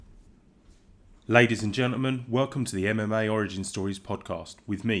Ladies and gentlemen, welcome to the MMA Origin Stories podcast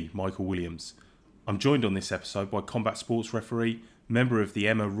with me, Michael Williams. I'm joined on this episode by combat sports referee, member of the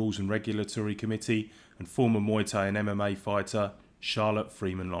EMMA Rules and Regulatory Committee, and former Muay Thai and MMA fighter, Charlotte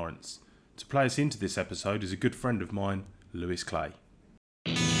Freeman-Laurence. To play us into this episode is a good friend of mine, Lewis Clay.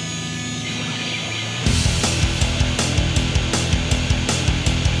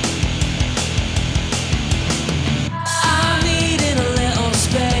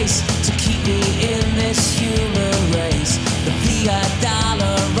 To keep me in this human race, the Via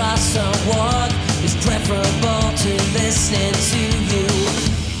Dolorosa walk is preferable to listening to you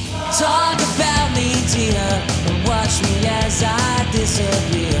talk about me, dear, and watch me as I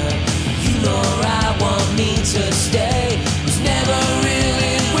disappear. You know I want me to stay, was never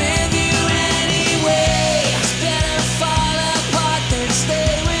really with you anyway. It's better fall apart than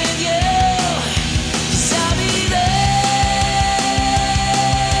stay with you, 'cause I'll be there.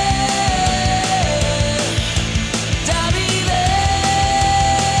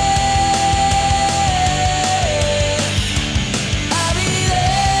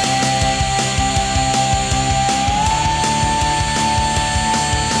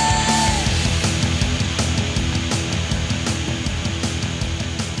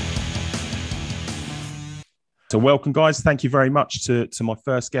 So welcome, guys. Thank you very much to my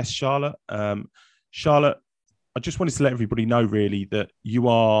first guest, Charlotte. Charlotte, I just wanted to let everybody know, really, that you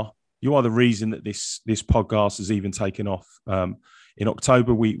are the reason that this podcast has even taken off. In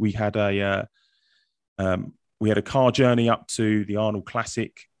October, we had a car journey up to the Arnold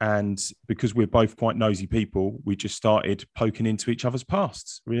Classic, and because we're both quite nosy people, we just started poking into each other's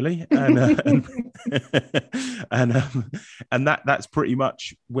pasts, really, and that's pretty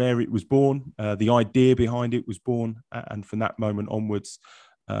much where it was born. The idea behind it was born, and from that moment onwards,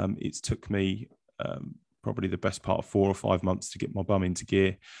 it's took me probably the best part of 4 or 5 months to get my bum into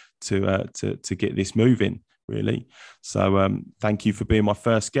gear to get this moving, really. So thank you for being my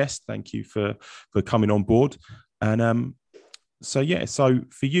first guest. Thank you for coming on board. And so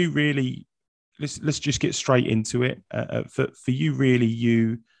for you, really, let's just get straight into it. For you, really,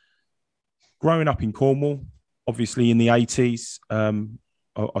 you growing up in Cornwall, obviously in the 80s,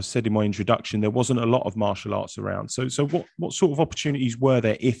 I said in my introduction, there wasn't a lot of martial arts around. So what sort of opportunities were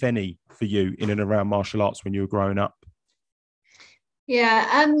there, if any, for you in and around martial arts when you were growing up?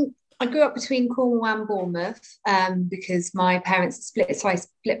 Yeah, I grew up between Cornwall and Bournemouth because my parents split, so I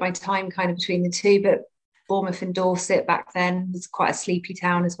split my time kind of between the two, but Bournemouth and Dorset back then was quite a sleepy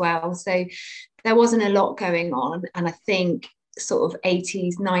town as well. So there wasn't a lot going on. And I think sort of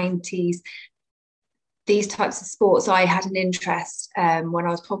 80s, 90s, these types of sports, I had an interest when I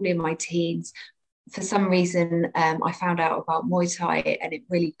was probably in my teens. For some reason, I found out about Muay Thai and it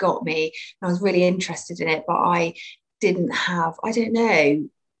really got me. I was really interested in it, but I didn't have, I don't know,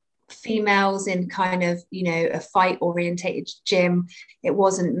 females in kind of, a fight orientated gym. It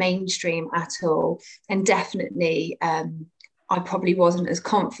wasn't mainstream at all. And definitely, I probably wasn't as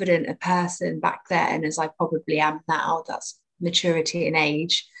confident a person back then as I probably am now. That's maturity and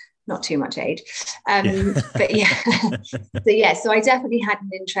age. Not too much age. But yeah. So I definitely had an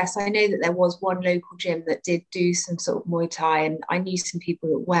interest. I know that there was one local gym that did do some sort of Muay Thai, and I knew some people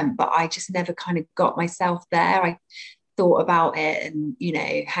that went, but I just never kind of got myself there. I thought about it and,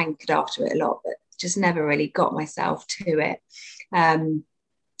 hankered after it a lot, but just never really got myself to it. I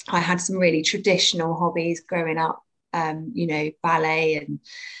had some really traditional hobbies growing up, ballet and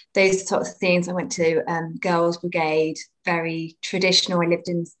those sorts of things. I went to Girls Brigade, very traditional. I lived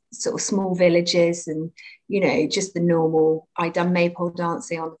in sort of small villages and, just the normal. I'd done maypole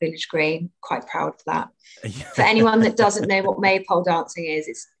dancing on the village green, quite proud of that. For anyone that doesn't know what maypole dancing is,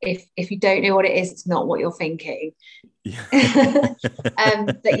 it's if you don't know what it is, it's not what you're thinking.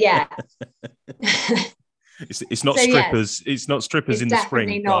 But yeah. It's not strippers. Yeah. It's not strippers in the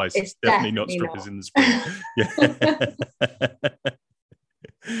spring, guys. It's definitely not strippers in the spring.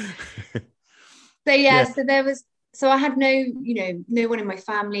 So there was. So I had no one in my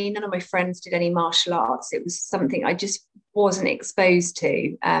family. None of my friends did any martial arts. It was something I just wasn't exposed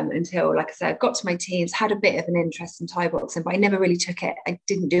to until, like I said, I got to my teens. Had a bit of an interest in Thai boxing, but I never really took it. I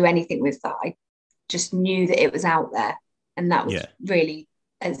didn't do anything with that. I just knew that it was out there, and that was really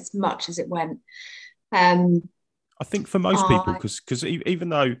as much as it went. I think for most people, because even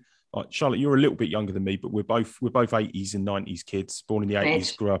though, Charlotte, you're a little bit younger than me, but we're both 80s and 90s kids, born in the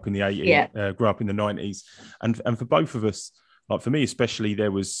 80s, grew up in the 80s, grew up in the 90s, and for both of us, like for me especially,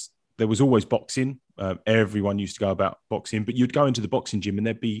 there was always boxing. Everyone used to go about boxing, but you'd go into the boxing gym and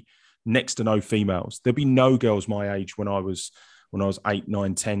there'd be next to no females. There'd be no girls my age when I was 8,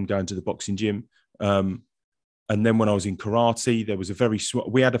 9, 10 going to the boxing gym. And then when I was in karate, there was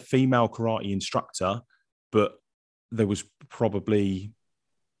we had a female karate instructor, but there was probably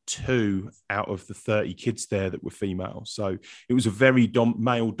 2 out of the 30 kids there that were female. So it was a very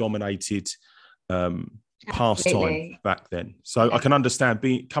male dominated pastime back then. So I can understand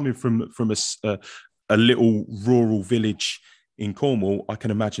coming from a little rural village in Cornwall. I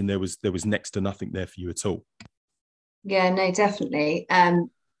can imagine there was next to nothing there for you at all. Yeah, no, definitely.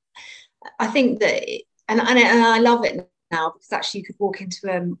 I think that, and I love it now, because actually you could walk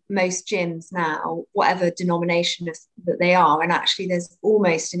into most gyms now, whatever denomination that they are, and actually there's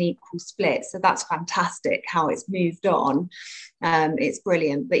almost an equal split. So that's fantastic how it's moved on. It's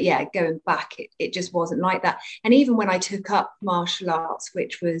brilliant. But yeah, going back, it just wasn't like that. And even when I took up martial arts,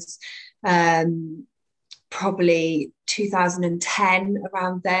 which was probably 2010,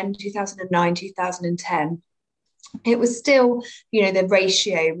 around then, 2009, 2010, it was still, the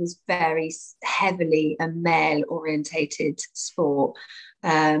ratio was very heavily a male orientated sport,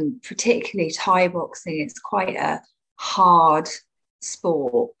 particularly Thai boxing. It's quite a hard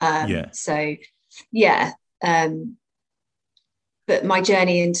sport. So yeah. But my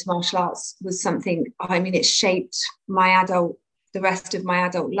journey into martial arts was something, it shaped the rest of my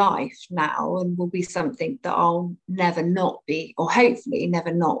adult life now, and will be something that I'll never not be, or hopefully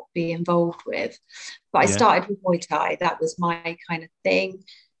never not be involved with. But I started with Muay Thai. That was my kind of thing.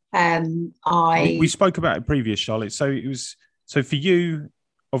 We spoke about it previous, Charlotte. So for you,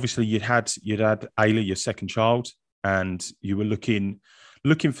 obviously you'd had Ayla, your second child, and you were looking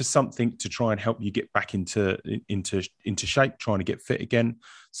for something to try and help you get back into shape, trying to get fit again.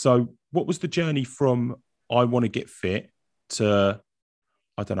 So what was the journey from I want to get fit to,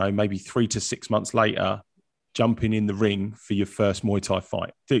 I don't know, maybe 3 to 6 months later, jumping in the ring for your first Muay Thai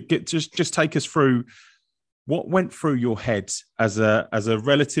fight? Just take us through what went through your head as a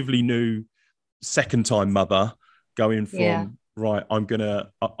relatively new second-time mother, going from right, I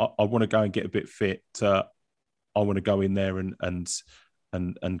want to go and get a bit fit, to I want to go in there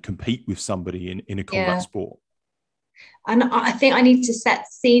and compete with somebody in a combat sport. And I think I need to set the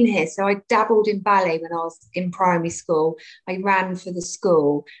scene here. So I dabbled in ballet when I was in primary school. I ran for the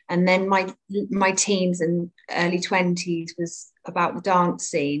school, and then my teens and early 20s was about the dance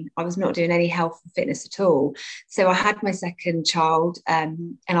scene. I was not doing any health and fitness at all. So I had my second child,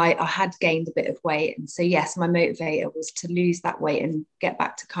 and I had gained a bit of weight. And so yes, my motivator was to lose that weight and get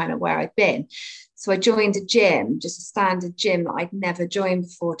back to kind of where I'd been. So I joined a gym, just a standard gym that I'd never joined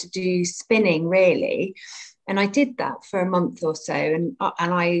before, to do spinning, really. And I did that for a month or so, and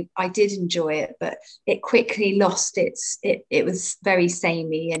I did enjoy it, but it quickly lost it was very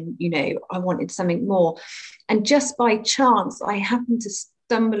samey, and I wanted something more. And just by chance, I happened to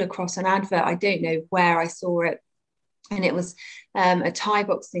stumble across an advert. I don't know where I saw it, and it was a Thai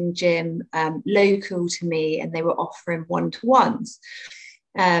boxing gym local to me, and they were offering 1-to-1s.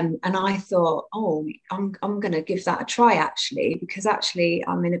 And I thought, I'm going to give that a try, actually, because actually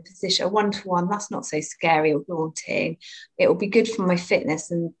I'm in a position, a 1-to-1, that's not so scary or daunting. It will be good for my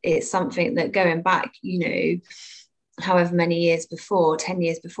fitness. And it's something that, going back, however many years before, 10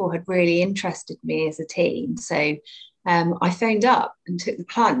 years before, had really interested me as a teen. So I phoned up and took the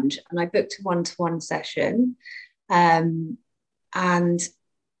plunge, and I booked a 1-to-1 session. And I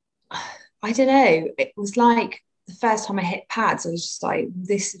don't know, it was like, the first time I hit pads, I was just like,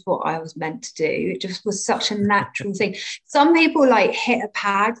 this is what I was meant to do. It just was such a natural thing. Some people like hit a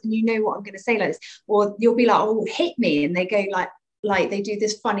pad, and you know what I'm going to say like this, or you'll be like, oh, hit me, and they go like they do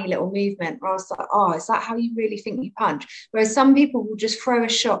this funny little movement, or I was like, oh, is that how you really think you punch? Whereas some people will just throw a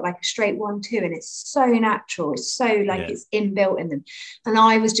shot like a straight 1-2, and it's so natural, it's so it's inbuilt in them. And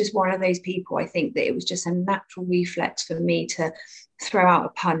I was just one of those people. I think that it was just a natural reflex for me to throw out a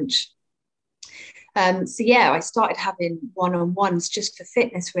punch. So yeah, I started having one-on-ones just for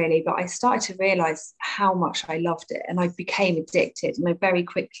fitness, really, but I started to realize how much I loved it, and I became addicted, and I very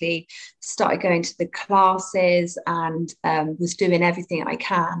quickly started going to the classes, and was doing everything I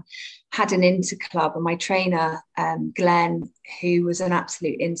can. Had an inter-club, and my trainer, Glenn, who was an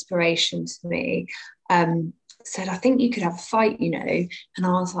absolute inspiration to me, said, I think you could have a fight, and I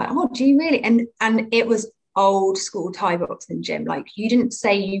was like, oh, do you really? And it was old school Thai boxing gym. Like, you didn't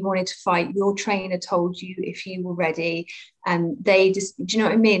say you wanted to fight, your trainer told you if you were ready, and they just, do you know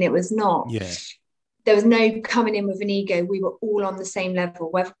what I mean? It was not, there was no coming in with an ego. We were all on the same level,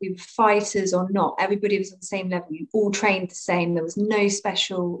 whether we were fighters or not. Everybody was on the same level. You all trained the same. There was no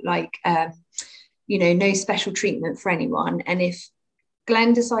special no special treatment for anyone. And if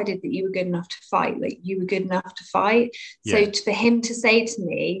Glenn decided that you were good enough to fight, like, you were good enough to fight. So for him to say to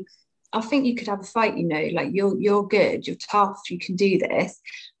me, I think you could have a fight, like, you're good, you're tough, you can do this.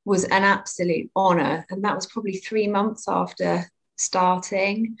 was an absolute honour. And that was probably 3 months after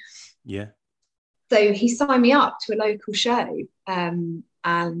starting. Yeah. So he signed me up to a local show, and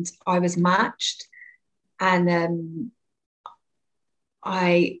I was matched. And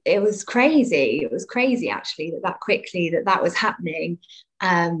it was crazy. It was crazy actually that quickly that was happening.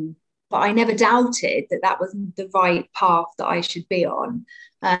 But I never doubted that was the right path that I should be on.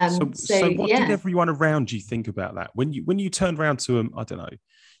 So what did everyone around you think about that when you turned around to them? I don't know.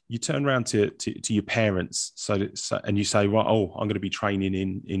 You turn around to your parents, and you say, "Well, I'm going to be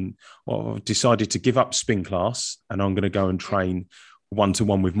training I've decided to give up spin class, and I'm going to go and train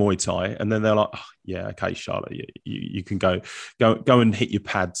one-to-one with Muay Thai." And then they're like, "Oh, yeah, okay, Charlotte, you can go and hit your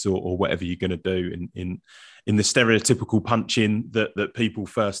pads or whatever you're going to do in the stereotypical punching that people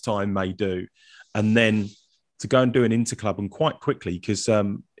first time may do," and then to go and do an interclub, and quite quickly, because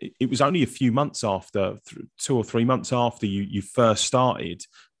it was only a few months after, 2 or 3 months after you first started,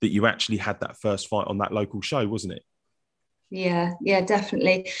 that you actually had that first fight on that local show, wasn't it? Yeah,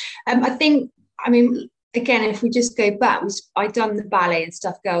 definitely. I think, again, if we just go back, I'd done the ballet and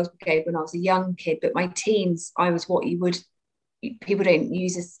stuff girls brigade when I was a young kid, but my teens, I was people don't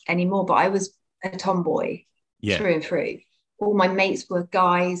use this anymore, but I was a tomboy through and through. All my mates were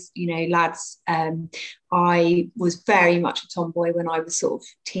guys, lads. I was very much a tomboy when I was sort of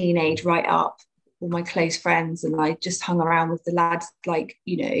teenage, right up. All my close friends, and I just hung around with the lads,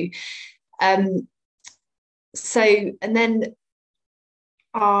 So, and then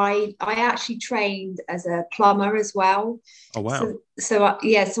I actually trained as a plumber as well. Oh wow! So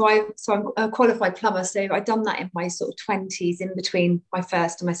I'm a qualified plumber. So I'd done that in my sort of 20s, in between my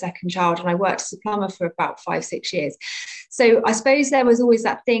first and my second child, and I worked as a plumber for about 5-6 years. So I suppose there was always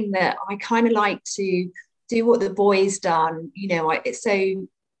that thing that I kind of like to do what the boys done. So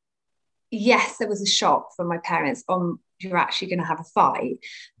yes, there was a shock from my parents on, you're actually going to have a fight,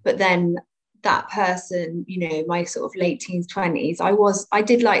 but then that person, my sort of late teens, 20s, I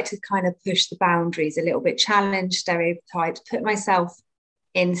did like to kind of push the boundaries a little bit, challenge stereotypes, put myself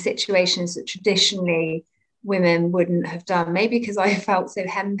in situations that traditionally women wouldn't have done, maybe because I felt so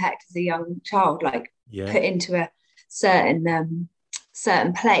henpecked as a young child, put into a certain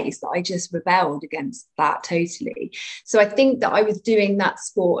place, that I just rebelled against that totally. So I think that I was doing that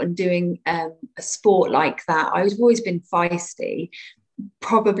sport and doing a sport like that. I've always been feisty.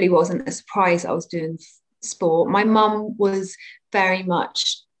 Probably wasn't a surprise I was doing sport. My mum was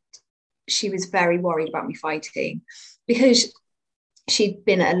she was very worried about me fighting, because she'd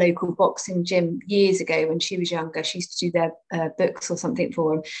been at a local boxing gym years ago when she was younger. She used to do their books or something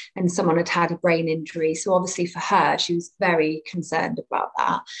for them, and someone had a brain injury. So obviously for her, she was very concerned about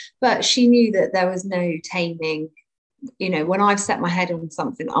that. But she knew that there was no taming. When I've set my head on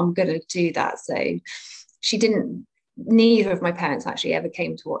something, I'm going to do that. So neither of my parents actually ever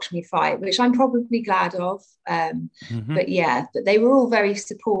came to watch me fight, which I'm probably glad of. But they were all very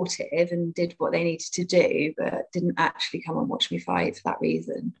supportive and did what they needed to do, but didn't actually come and watch me fight for that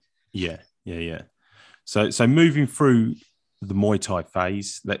reason. Yeah. So moving through the Muay Thai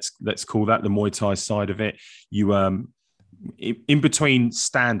phase, let's call that the Muay Thai side of it. You in between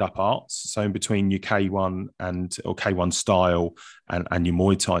stand-up arts, so in between your K1 or K1 style and your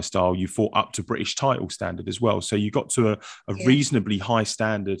Muay Thai style, you fought up to British title standard as well. So you got to a reasonably high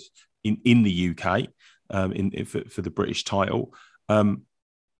standard in the UK for the British title.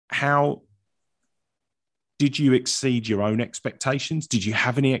 How did you exceed your own expectations? Did you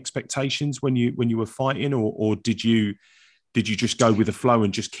have any expectations when you were fighting, or did you just go with the flow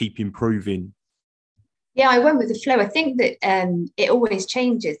and just keep improving? Yeah, I went with the flow. I think that it always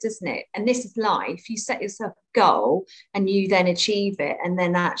changes, doesn't it? And this is life. You set yourself a goal and you then achieve it, and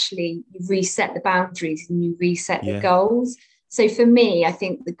then actually you reset the boundaries and you reset the goals. So for me, I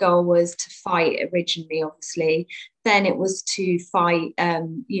think the goal was to fight originally, obviously. Then it was to fight,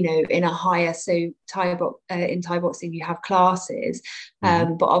 in a higher, so in Thai boxing, you have classes,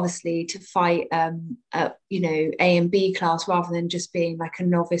 but obviously to fight, A and B class, rather than just being like a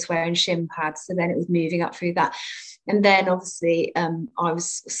novice wearing shin pads. So then it was moving up through that. And then obviously I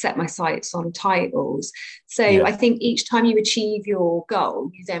was set my sights on titles. So I think each time you achieve your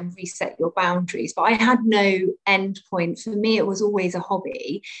goal, you then reset your boundaries. But I had no end point. For me, it was always a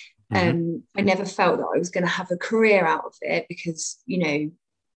hobby. I never felt that I was going to have a career out of it, because,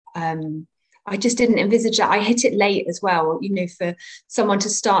 I just didn't envisage that. I hit it late as well. For someone to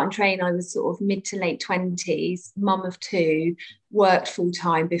start and train, I was sort of mid to late 20s, mum of 2, worked full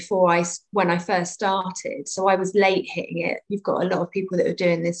time when I first started. So I was late hitting it. You've got a lot of people that are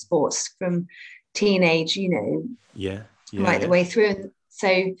doing this sports from teenage, right the way through. So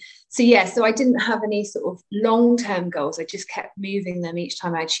I didn't have any sort of long-term goals. I just kept moving them each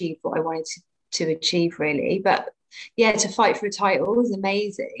time I achieved what I wanted to achieve, really. But yeah, to fight for a title was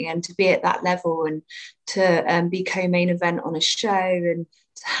amazing, and to be at that level, and to be co-main event on a show, and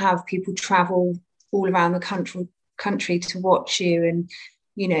to have people travel all around the country to watch you, and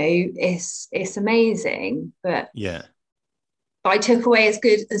it's amazing. But yeah, I took away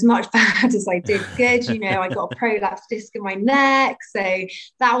as much bad as I did good. I got a prolapse disc in my neck, so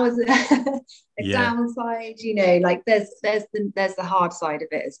that was a downside. Like there's the hard side of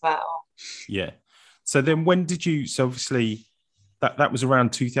it as well. Yeah. So then when did you, so obviously that was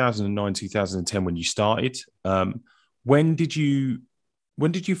around 2009, 2010 when you started. When did you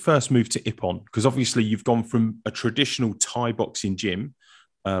first move to Ippon? Because obviously you've gone from a traditional Thai boxing gym.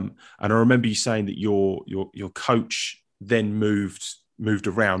 And I remember you saying that your coach then moved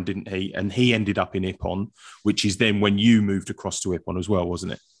around, didn't he? And he ended up in Ippon, which is then when you moved across to Ippon as well,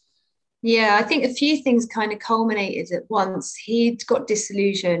 wasn't it? Yeah, I think a few things kind of culminated at once. He'd got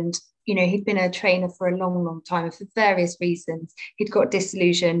disillusioned. He'd been a trainer for a long, long time, and for various reasons. He'd got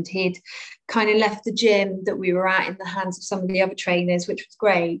disillusioned. He'd kind of left the gym that we were at in the hands of some of the other trainers, which was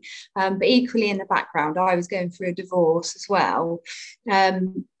great. But equally in the background, I was going through a divorce as well.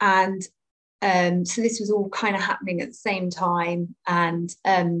 So this was all kind of happening at the same time. And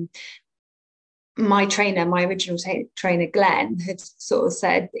my original trainer, Glenn, had sort of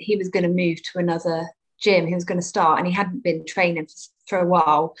said that he was going to move to another gym. He was going to start, and he hadn't been training for a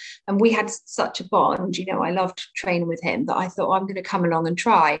while. And we had such a bond, I loved training with him, that I thought, I'm going to come along and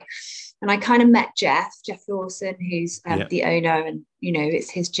try. And I kind of met Jeff Lawson, who's the owner, and, it's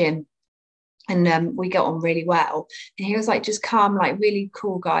his gym. And we got on really well. And he was like, just come, like really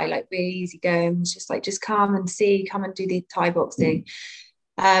cool guy, like really easygoing. Was just like, just come and do the Thai boxing.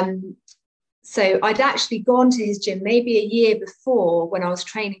 So I'd actually gone to his gym maybe a year before, when I was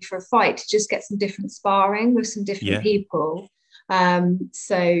training for a fight, to just get some different sparring with some different people.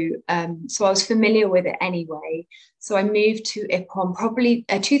 So I was familiar with it anyway. So I moved to Ippon probably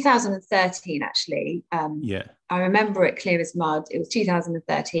 2013, actually. I remember it clear as mud. It was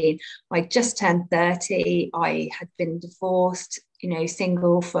 2013. I just turned 30. I had been divorced,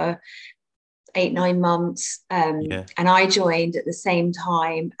 single for 8-9 months. And I joined at the same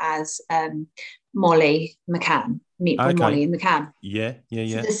time as Molly McCann, Molly McCann. Yeah.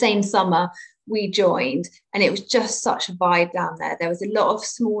 So the same summer we joined, and it was just such a vibe down there. There was a lot of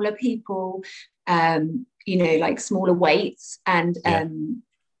smaller people, like smaller weights, and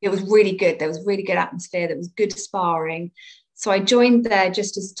it was really good. There was really good atmosphere. There was good sparring. So I joined there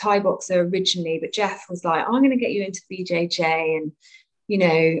just as a Thai boxer originally, but Jeff was like, I'm going to get you into BJJ,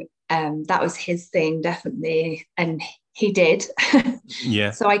 and that was his thing, definitely. And he did.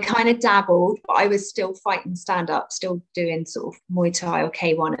 Yeah. So I kind of dabbled, but I was still fighting stand up, still doing sort of Muay Thai or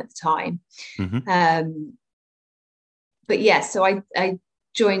K1 at the time. Mm-hmm. But yeah, so I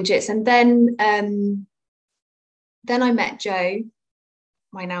joined JITS, and then I met Joe,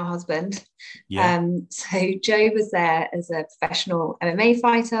 my now husband. So Joe was there as a professional MMA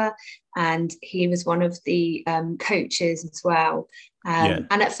fighter, and he was one of the coaches as well. And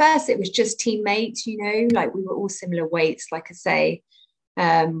at first it was just teammates, like we were all similar weights, like I say.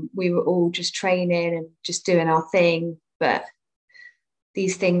 We were all just training and just doing our thing, but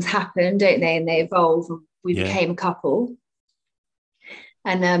these things happen, don't they? And they evolve, and we became a couple.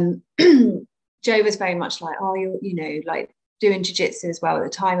 And Joe was very much like, oh, you're, like doing jiu-jitsu as well at the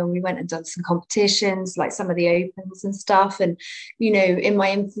time, and we went and done some competitions, like some of the opens and stuff. And in my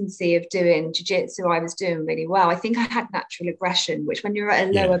infancy of doing jiu-jitsu, I was doing really well. I think I had natural aggression, which when you're at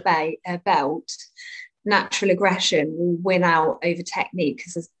a lower belt, natural aggression will win out over technique,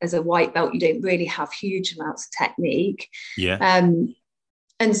 because as a white belt you don't really have huge amounts of technique.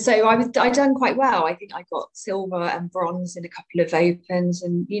 And so I'd done quite well. I think I got silver and bronze in a couple of opens,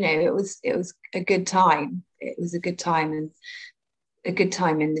 and it was a good time. It was a good time, and a good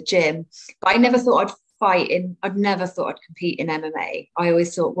time in the gym. But I never thought I'd never thought I'd compete in MMA. I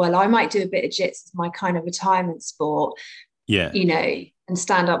always thought, well, I might do a bit of jits as my kind of retirement sport. And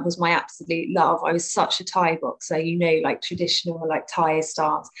stand up was my absolute love. I was such a Thai boxer, like traditional, like Thai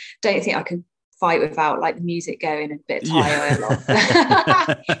stance. Don't think I could fight without like the music going and a bit of Thai oil on.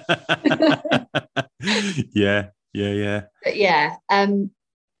 Yeah. But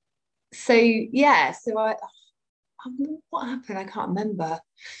so I what happened? I can't remember.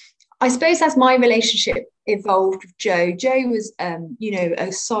 I suppose as my relationship evolved with Joe was,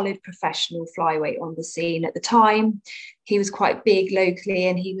 a solid professional flyweight on the scene at the time. He was quite big locally,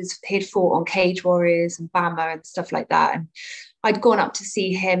 and he'd fought on Cage Warriors and BAMMA and stuff like that. And I'd gone up to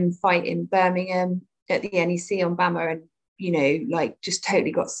see him fight in Birmingham at the NEC on BAMMA, and like just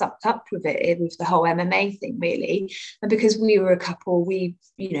totally got sucked up with it, with the whole MMA thing, really. And because we were a couple,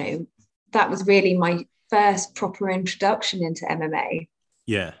 that was really my first proper introduction into MMA.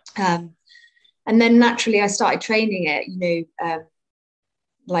 Yeah. And then naturally I started training it,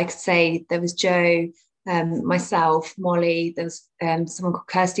 like I say, there was Joe, myself, Molly, there was someone called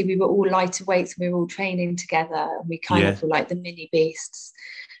Kirsty. We were all lighter weights, and we were all training together, and we kind of were like the mini beasts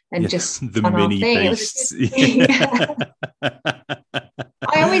and just the done mini our thing. beasts.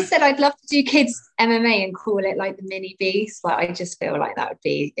 I always said I'd love to do kids MMA and call it like the mini beast, but I just feel like that would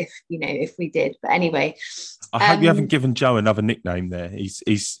be if we did. But anyway, I hope you haven't given Joe another nickname there.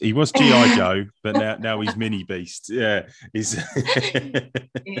 He was GI Joe, but now he's Mini Beast. Yeah, he's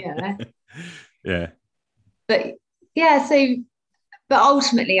yeah. But but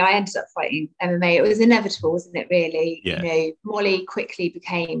ultimately I ended up fighting MMA. It was inevitable, wasn't it, really? Yeah. Molly quickly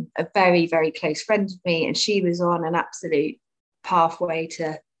became a very, very close friend of me, and she was on an absolute pathway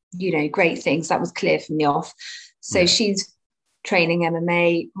to, great things. That was clear from the off. So she's training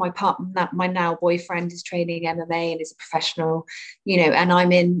MMA. My partner, my now boyfriend, is training MMA and is a professional, and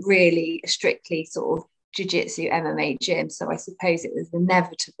I'm in really a strictly sort of jiu-jitsu MMA gym. So I suppose it was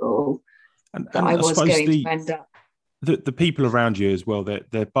inevitable that I was going to end up. The people around you as well,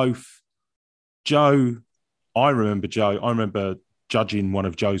 they're both Joe. I remember judging one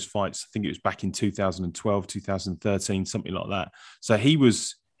of Joe's fights. I think it was back in 2012, 2013, something like that. So he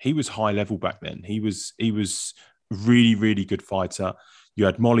was high level back then. He was really, really good fighter. You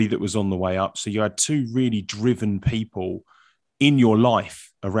had Molly that was on the way up. So you had two really driven people in your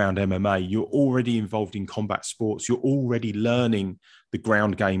life around MMA. You're already involved in combat sports. You're already learning the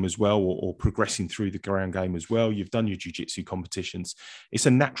ground game as well, or progressing through the ground game as well. You've done your jiu-jitsu competitions. It's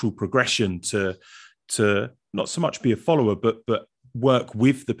a natural progression to not so much be a follower, but work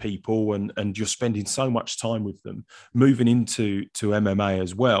with the people, and you're spending so much time with them. Moving into MMA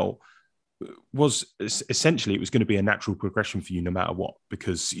as well was essentially, it was going to be a natural progression for you no matter what,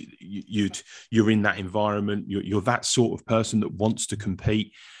 because you're in that environment. You're that sort of person that wants to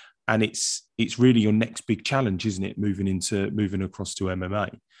compete, and it's really your next big challenge, isn't it? Moving across to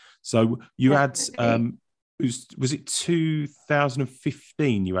MMA. So you had was it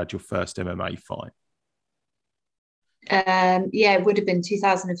 2015 you had your first MMA fight? It would have been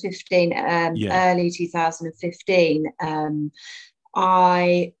 2015, early 2015.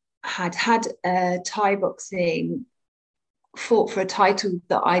 I had Thai boxing, fought for a title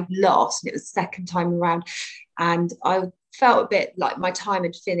that I'd lost, and it was the second time around, and I felt a bit like my time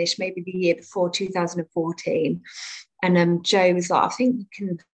had finished maybe the year before, 2014. And Joe was like, I think you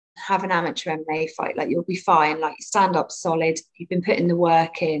can have an amateur MMA fight, like you'll be fine, like you stand up solid, you've been putting the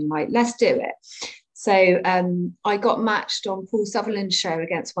work in, like let's do it. So I got matched on Paul Sutherland's show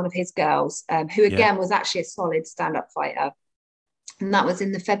against one of his girls, who again was actually a solid stand-up fighter. And that was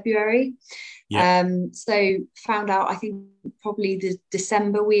in the February. So found out, I think probably the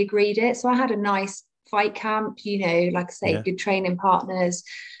December we agreed it. So I had a nice fight camp, like I say, good training partners.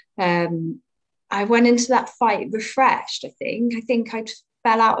 I went into that fight refreshed, I think I'd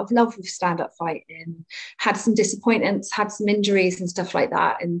fell out of love with stand-up fighting, had some disappointments, had some injuries and stuff like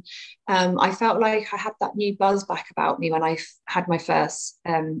that. And I felt like I had that new buzz back about me when I had my first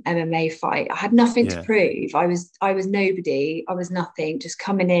MMA fight. I had nothing to prove. I was nobody. I was nothing, just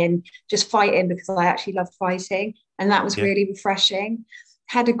coming in, just fighting because I actually loved fighting. And that was really refreshing.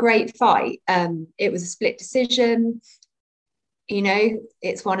 Had a great fight. It was a split decision.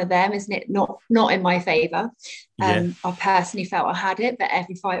 It's one of them, isn't it? Not in my favor. I personally felt I had it, but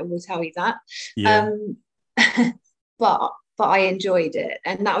every fighter will tell you that. But I enjoyed it,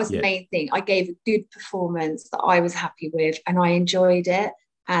 and that was the main thing. I gave a good performance that I was happy with, and I enjoyed it.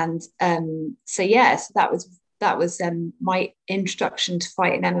 And so that was my introduction to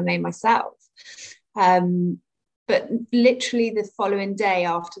fighting MMA myself. But literally the following day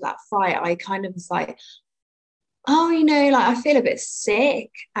after that fight, I kind of was like, I feel a bit sick,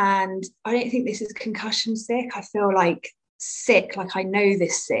 and I don't think this is concussion sick. I feel like sick, like I know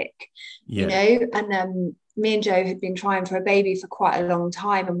this sick, and me and Joe had been trying for a baby for quite a long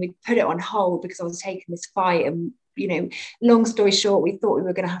time, and we put it on hold because I was taking this fight. And, long story short, we thought we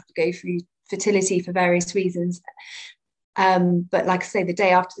were going to have to go through fertility for various reasons. But like I say, the day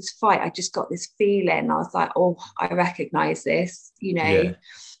after this fight, I just got this feeling. I was like, oh, I recognize this,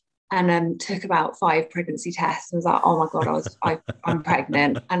 and took about 5 pregnancy tests and was like, oh my God, I'm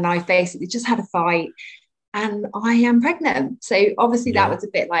pregnant. And I basically just had a fight and I am pregnant. So obviously that was a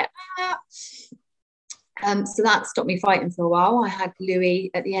bit like, so that stopped me fighting for a while. I had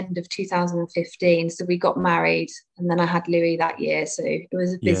Louis at the end of 2015. So we got married, and then I had Louis that year. So it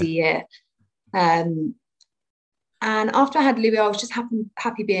was a busy year. And after I had Louis, I was just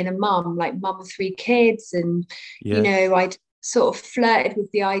happy being a mum, like mum of 3 kids. And, Yeah. I'd sort of flirted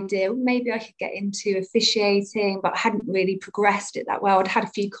with the idea, well, maybe I could get into officiating, but I hadn't really progressed it that well. I'd had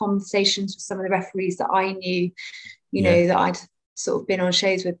a few conversations with some of the referees that I knew, that I'd sort of been on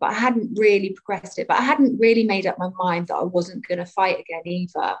shows with, but I hadn't really progressed it. But I hadn't really made up my mind that I wasn't going to fight again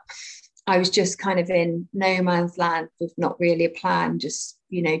either. I was just kind of in no man's land with not really a plan, just,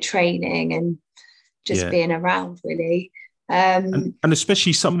 training and just being around, really. And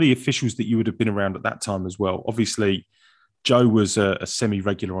especially some of the officials that you would have been around at that time as well. Obviously, Joe was a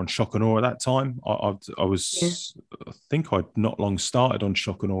semi-regular on Shock and Awe at that time. I think I'd not long started on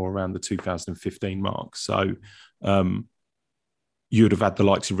Shock and Awe around the 2015 mark. So you would have had the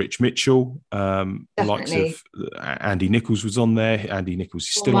likes of Rich Mitchell, the likes of Andy Nichols was on there. Andy Nichols is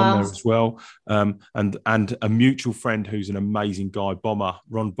still on there as well. And a mutual friend who's an amazing guy,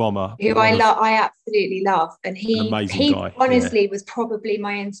 Ron Bomber. Who I absolutely love. And he guy, honestly was probably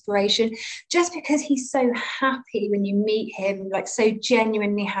my inspiration, just because he's so happy when you meet him, like so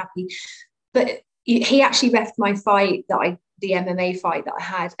genuinely happy. But he actually reffed my fight the MMA fight that I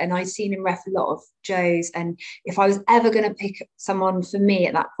had, and I'd seen him ref a lot of Joe's. And if I was ever going to pick someone for me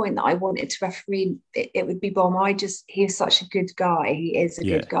at that point that I wanted to referee, it would be Bomb. He was such a good guy. He is a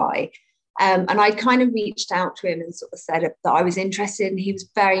good guy. And I kind of reached out to him and sort of said that I was interested, and he was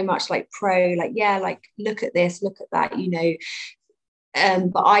very much like pro, like, look at this, look at that,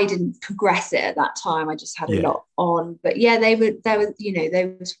 but I didn't progress it at that time. I just had a lot on. But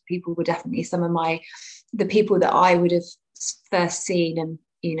those people were definitely some of the people that I would have first seen. And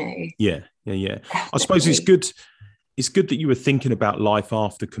I suppose it's good that you were thinking about life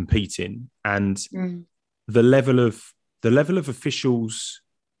after competing, and the level of officials.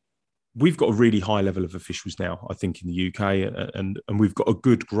 We've got a really high level of officials now, I think, in the UK, and we've got a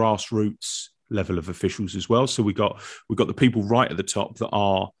good grassroots level of officials as well. So we've got the people right at the top that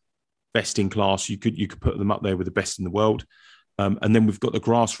are best in class. You could put them up there with the best in the world, and then we've got the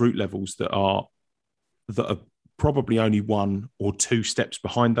grassroots levels that are probably only 1 or 2 steps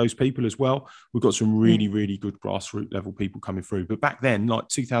behind those people as well. We've got some really, really good grassroots level people coming through. But back then, like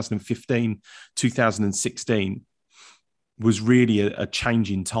 2015, 2016, was really a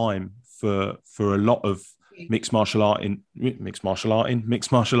change in time for a lot of mixed martial arts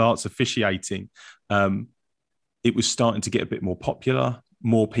officiating. It was starting to get a bit more popular.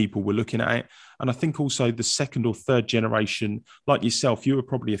 More people were looking at it. And I think also the second or third generation, like yourself, you were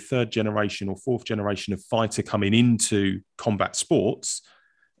probably a 3rd generation or 4th generation of fighter coming into combat sports,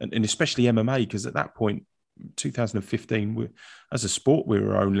 and especially MMA, because at that point, 2015, as a sport, we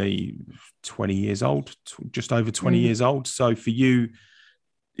were only 20 years old, just over 20 years old. So for you,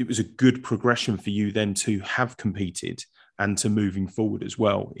 it was a good progression for you then to have competed and to moving forward as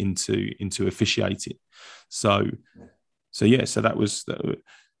well into officiating. So that was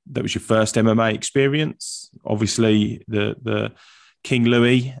your first MMA experience. Obviously, the King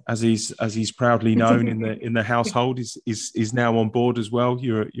Louis, as he's proudly known in the household, is now on board as well.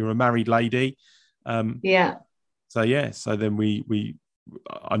 You're a married lady. So then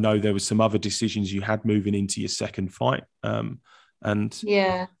I know there was some other decisions you had moving into your second fight. And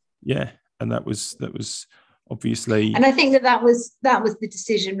that was obviously. And I think that was the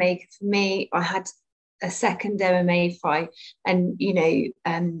decision maker for me. I had a second MMA fight, and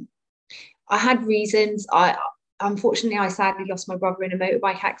I had reasons. Unfortunately, I sadly lost my brother in a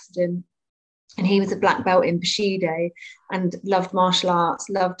motorbike accident, and he was a black belt in Bushido and loved martial arts,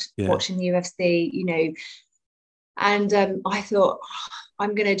 loved watching the UFC, and I thought,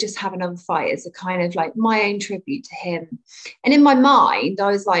 I'm going to just have another fight as a kind of like my own tribute to him. And in my mind, I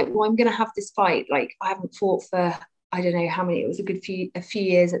was like, well, I'm going to have this fight. Like, I haven't fought for, I don't know how many, it was a few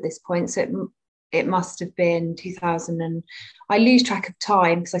years at this point. So it must have been 2000, and I lose track of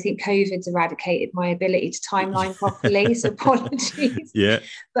time because I think COVID's eradicated my ability to timeline properly. So apologies.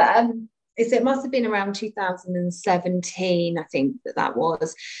 But it must have been around 2017, I think that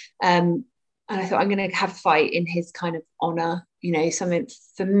was. And I thought, I'm going to have a fight in his kind of honor, something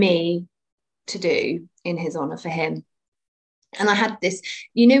for me to do in his honor for him. And I had this,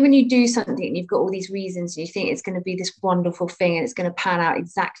 when you do something and you've got all these reasons and you think it's going to be this wonderful thing and it's going to pan out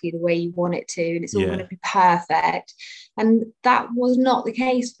exactly the way you want it to, and it's all going to be perfect. And that was not the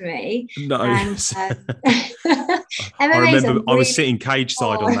case for me. No. And, I remember I was sitting cage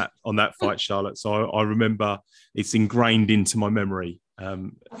side on that fight, Charlotte. So I remember it's ingrained into my memory. I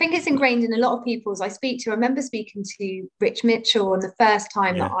think it's ingrained in a lot of people's I speak to. I remember speaking to Rich Mitchell on the first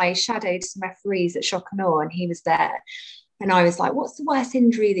time that I shadowed some referees at Shock and Awe, and he was there. And I was like, what's the worst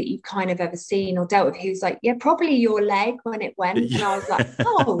injury that you've kind of ever seen or dealt with? He was like, yeah, probably your leg when it went. And I was like,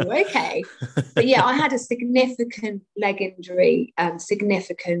 oh, okay. But yeah, I had a significant leg injury,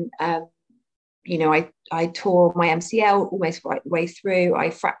 I tore my MCL almost right the way through.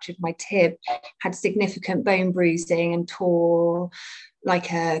 I fractured my tib, had significant bone bruising, and tore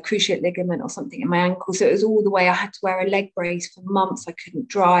like a cruciate ligament or something in my ankle. So it was all the way. I had to wear a leg brace for months. I couldn't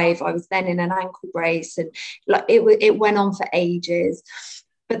drive. I was then in an ankle brace, and like it went on for ages.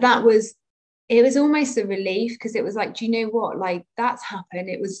 But it was almost a relief, because it was like, do you know what? Like, that's happened.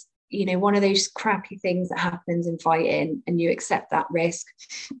 It was, one of those crappy things that happens in fighting, and you accept that risk.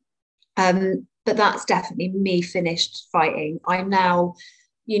 But that's definitely me finished fighting. I'm now,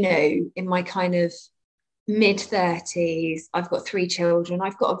 in my kind of mid-30s. I've got 3 children.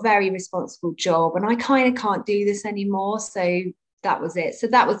 I've got a very responsible job, and I kind of can't do this anymore. So that was it. So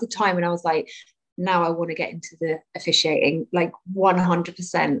that was the time when I was like, now I want to get into the officiating, like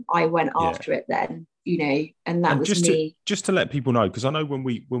 100%. I went after it then, and that was me. Just to let people know, because I know when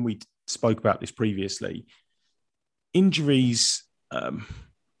we spoke about this previously, injuries,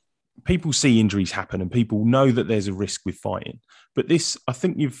 people see injuries happen and people know that there's a risk with fighting. But this, I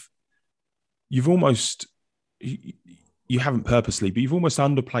think you've almost, you haven't purposely, but you've almost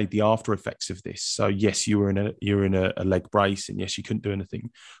underplayed the after effects of this. So yes, you're in a leg brace, and yes, you couldn't do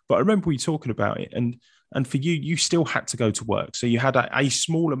anything. But I remember you talking about it, and for you still had to go to work. So you had a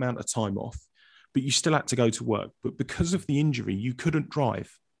small amount of time off, but you still had to go to work. But because of the injury, you couldn't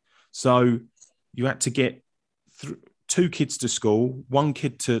drive. So you had to get 2 kids to school, 1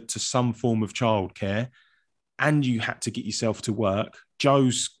 kid to some form of childcare, and you had to get yourself to work.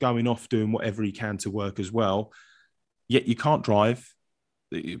 Joe's going off doing whatever he can to work as well, yet you can't drive.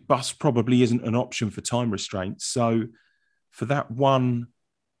 The bus probably isn't an option for time restraints. So for that one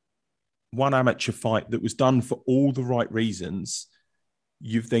amateur fight that was done for all the right reasons,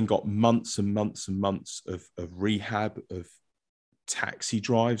 you've then got months and months and months of rehab, of taxi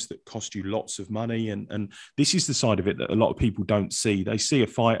drives that cost you lots of money. And this is the side of it that a lot of people don't see. They see a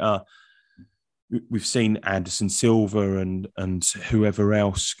fighter. We've seen Anderson Silva and whoever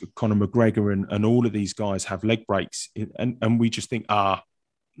else, Conor McGregor, and all of these guys have leg breaks, and we just think, they'll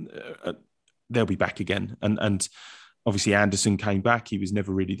be back again. And obviously Anderson came back. He was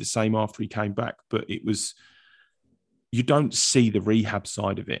never really the same after he came back, but you don't see the rehab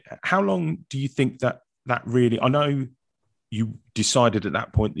side of it. How long do you think that really, I know you decided at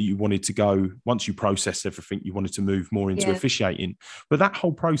that point that you wanted to go, once you processed everything, you wanted to move more into officiating, but that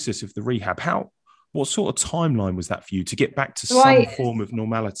whole process of the rehab, what sort of timeline was that for you to get back to some form of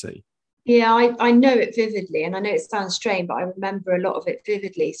normality? Yeah, I know it vividly, and I know it sounds strange, but I remember a lot of it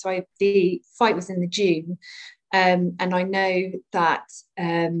vividly. So the fight was in the June, and I know that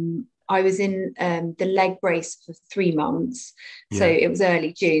I was in the leg brace for 3 months. So it was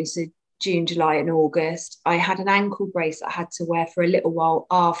early June, so June, July and August. I had an ankle brace I had to wear for a little while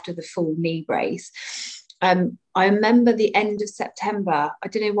after the full knee brace. I remember the end of September, I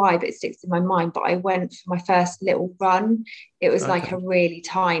don't know why, but it sticks in my mind, but I went for my first little run. It was like a really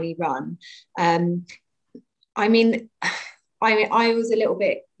tiny run. I was a little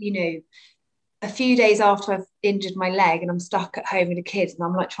bit, a few days after I've injured my leg and I'm stuck at home with the kids, and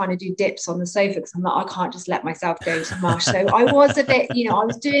I'm like trying to do dips on the sofa because I'm like, I can't just let myself go to mush. So I was a bit, I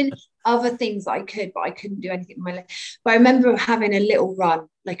was doing other things that I could, but I couldn't do anything with my leg. But I remember having a little run,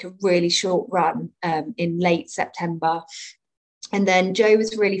 like a really short run in late September. And then Joe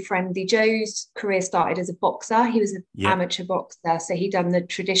was really friendly. Joe's career started as a boxer. He was an amateur boxer. So he'd done the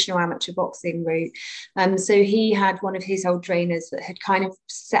traditional amateur boxing route. So he had one of his old trainers that had kind of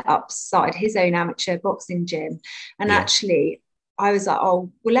started his own amateur boxing gym. And actually, I was like,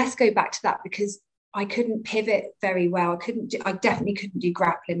 oh, well, let's go back to that, because I couldn't pivot very well. I definitely couldn't do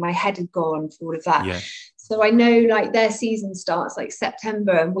grappling. My head had gone for all of that. Yeah. So I know like their season starts like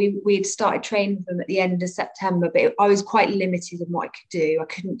September, and we'd started training them at the end of September, but I was quite limited in what I could do. I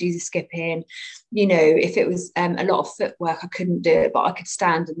couldn't do the skipping. If it was a lot of footwork, I couldn't do it, but I could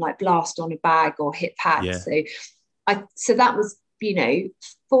stand and like blast on a bag or hit pads. Yeah. So that was, 4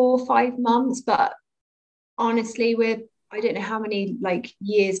 or 5 months, but honestly, I don't know how many like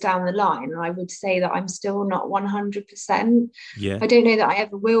years down the line, and I would say that I'm still not 100%. Yeah. I don't know that I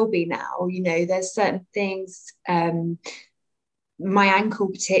ever will be now. There's certain things, my ankle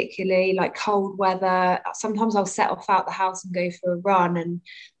particularly, like cold weather. Sometimes I'll set off out the house and go for a run, and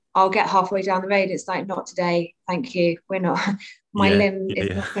I'll get halfway down the road. It's like, not today, thank you. We're not. My limb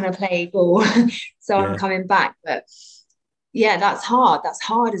is not going to play ball, so I'm coming back. But yeah, that's hard. That's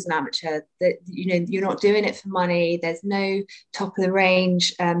hard as an amateur, that, you're not doing it for money. There's no top of the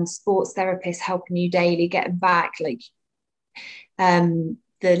range sports therapist helping you daily, getting back. Like,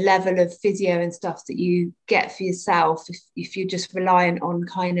 the level of physio and stuff that you get for yourself, if you're just reliant on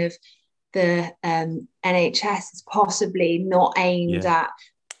kind of the NHS, is possibly not aimed at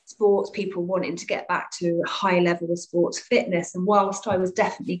sports people wanting to get back to a high level of sports fitness. And whilst I was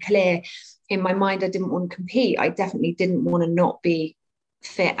definitely clear in my mind I didn't want to compete, I definitely didn't want to not be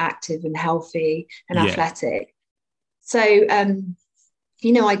fit, active and healthy and athletic. So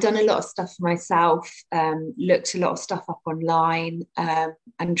I'd done a lot of stuff for myself, looked a lot of stuff up online,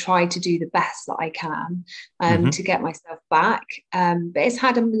 and tried to do the best that I can to get myself back. But it's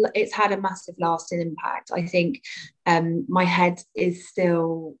had a massive lasting impact. I think my head is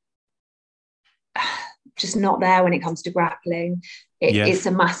still just not there when it comes to grappling. It's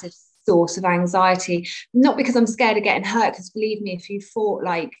a massive source of anxiety, not because I'm scared of getting hurt, because believe me, if you fought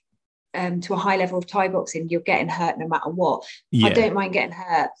like to a high level of Thai boxing, you're getting hurt no matter what. I don't mind getting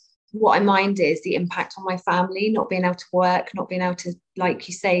hurt. What I mind is the impact on my family, not being able to work, not being able to, like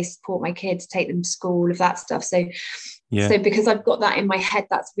you say, support my kids, take them to school, all of that stuff. So because I've got that in my head,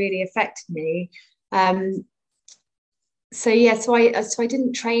 that's really affected me. So I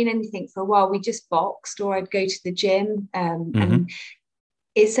didn't train anything for a while. We just boxed, or I'd go to the gym, and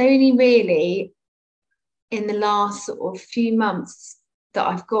it's only really in the last sort of few months that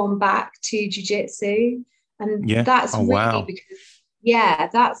I've gone back to jiu-jitsu, and that's really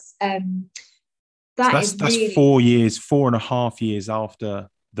because that's really 4.5 years after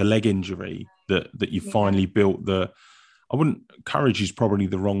the leg injury that you finally built I wouldn't, courage is probably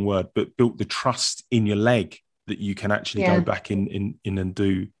the wrong word, but built the trust in your leg that you can actually go back in and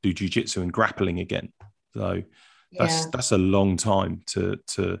do jiu-jitsu and grappling again. So that's a long time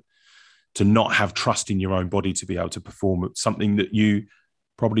to not have trust in your own body to be able to perform something that you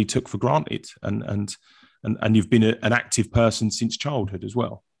probably took for granted, and you've been an active person since childhood as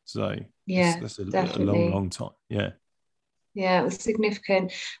well. So that's a long time. It was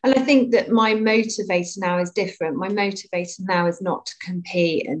significant. And I think that my motivator now is different. My motivator now is not to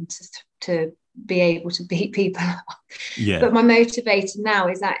compete and to be able to beat people up. But my motivator now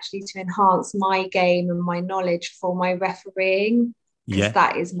is actually to enhance my game and my knowledge for my refereeing, because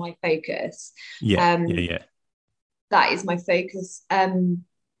that is my focus. That is my focus.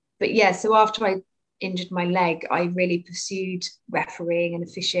 But so after I injured my leg, I really pursued refereeing and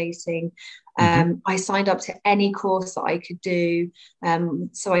officiating. I signed up to any course that I could do.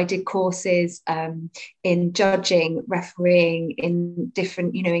 So I did courses in judging, refereeing, in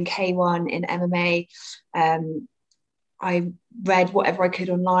different, in K1, in MMA. I read whatever I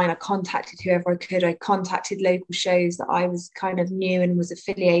could online. I contacted whoever I could. I contacted local shows that I was kind of new and was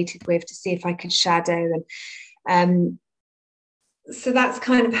affiliated with to see if I could shadow. And so that's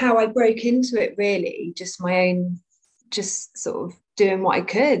kind of how I broke into it, really, just my own, just sort of doing what I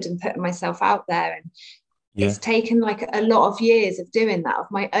could and putting myself out there. And it's taken like a lot of years of doing that, of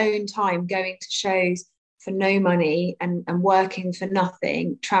my own time, going to shows for no money and working for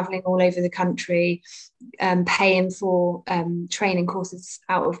nothing, traveling all over the country, paying for training courses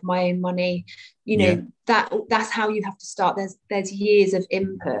out of my own money. That's how you have to start. There's years of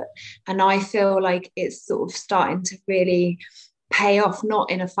input, and I feel like it's sort of starting to really pay off,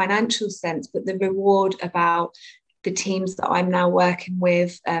 not in a financial sense, but the reward about the teams that I'm now working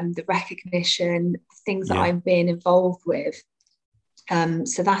with, the recognition, things that I'm being involved with.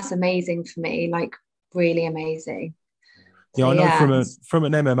 So that's amazing for me, like really amazing. I know from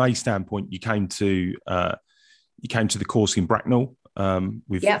an MMA standpoint, you came to the course in Bracknell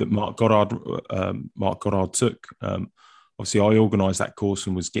that Mark Goddard took. Obviously, I organised that course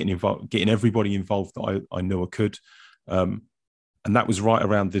and was getting everybody involved that I knew I could. And that was right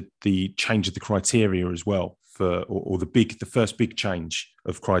around the change of the criteria as well the first big change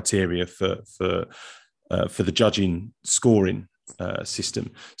of criteria for the judging scoring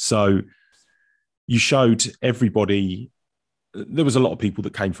system. So you showed everybody. There was a lot of people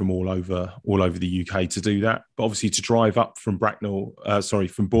that came from all over the UK to do that, but obviously to drive up from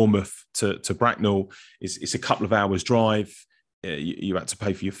Bournemouth to Bracknell it's a couple of hours drive. You had to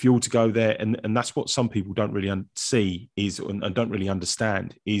pay for your fuel to go there, and that's what some people don't really see and don't really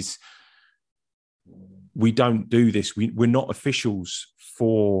understand is we don't do this. We're not officials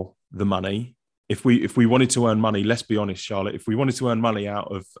for the money. If we wanted to earn money, let's be honest, Charlotte. If we wanted to earn money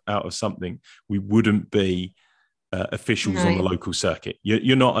out of something, we wouldn't be officials on the local circuit.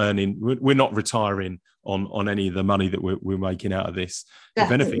 You're not earning. We're not retiring on any of the money that we're making out of this.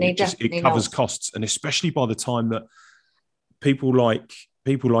 Definitely, if anything, it covers costs, and especially by the time that people like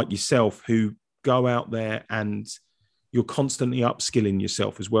yourself who go out there and you're constantly upskilling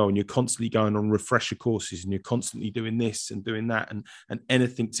yourself as well, and you're constantly going on refresher courses, and you're constantly doing this and doing that, and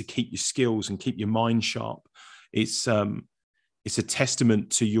anything to keep your skills and keep your mind sharp. It's it's a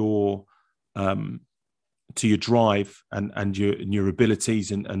testament to your drive and your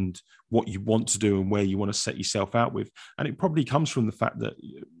abilities and what you want to do and where you want to set yourself out with. And it probably comes from the fact that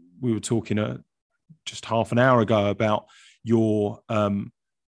we were talking just half an hour ago about your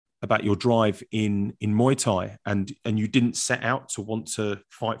drive in Muay Thai, and you didn't set out to want to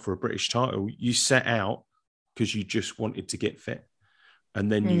fight for a British title. You set out because you just wanted to get fit,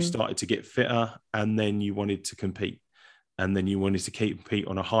 and then you started to get fitter, and then you wanted to compete, and then you wanted to compete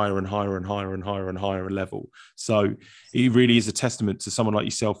on a higher and higher and higher and higher and higher level. So it really is a testament to someone like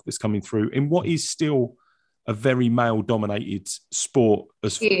yourself that's coming through in what is still a very male-dominated sport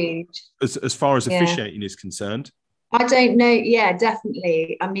as far as officiating is concerned. I don't know. Yeah,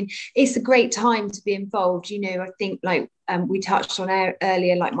 definitely. I mean, it's a great time to be involved. You know, I think like we touched on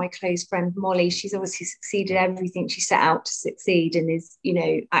earlier, like my close friend Molly, she's obviously succeeded everything she set out to succeed and is, you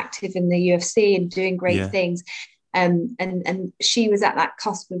know, active in the UFC and doing great things. And she was at that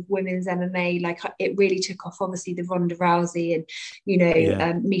cusp of women's MMA. Like it really took off, obviously, the Ronda Rousey and, you know,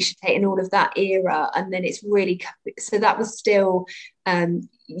 Miesha Tate and all of that era. And then it's really, so that was still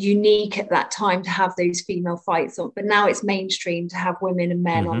unique at that time to have those female fights on. But now it's mainstream to have women and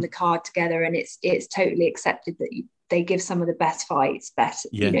men on the card together, and it's totally accepted that they give some of the best fights,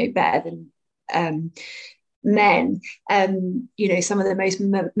 you know, better than men. You know, some of the most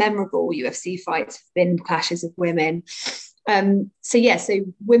memorable UFC fights have been clashes of women. So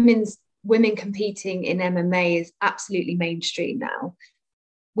women competing in MMA is absolutely mainstream now.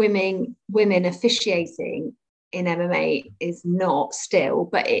 Women officiating in MMA is not still,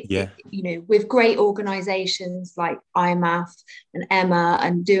 but it, you know, with great organizations like IMAF and Emma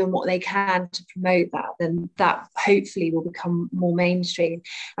and doing what they can to promote that, then that hopefully will become more mainstream.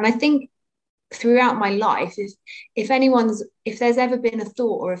 And I think throughout my life, if there's ever been a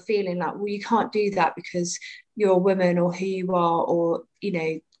thought or a feeling like, well, you can't do that because you're a woman or who you are, or, you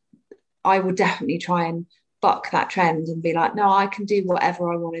know, I would definitely try and buck that trend and be like, no, I can do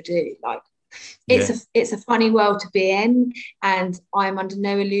whatever I want to do. Like it's a funny world to be in, and I'm under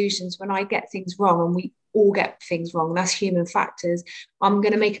no illusions when I get things wrong, and we all get things wrong. That's human factors. I'm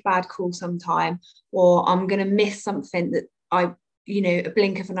going to make a bad call sometime, or I'm going to miss something that you know, a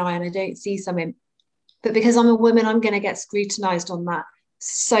blink of an eye and I don't see something. But because I'm a woman, I'm going to get scrutinized on that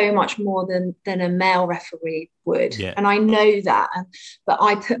so much more than a male referee would. And I know that, but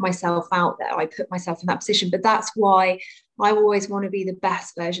I put myself out there. I put myself in that position. But that's why I always want to be the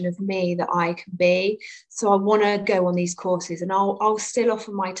best version of me that I can be. So I want to go on these courses, and I'll still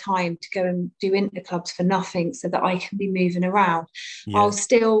offer my time to go and do interclubs for nothing so that I can be moving around. I'll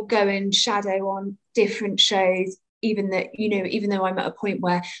still go and shadow on different shows, even though I'm at a point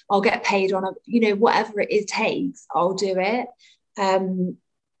where I'll get paid on whatever it takes, I'll do it. I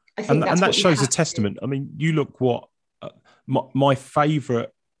think that shows a testament. I mean, you look what my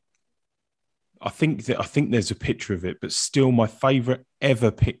favorite. I think there's a picture of it, but still, my favorite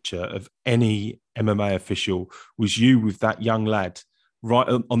ever picture of any MMA official was you with that young lad right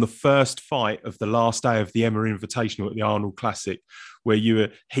on the first fight of the last day of the Emma Invitational at the Arnold Classic, where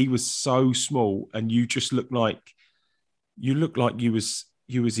he was so small and you just looked like you was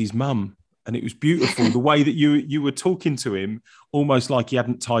his mum. And it was beautiful the way that you were talking to him, almost like he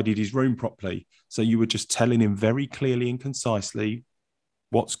hadn't tidied his room properly. So you were just telling him very clearly and concisely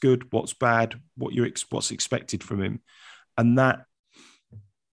what's good, what's bad, what's expected from him. And that,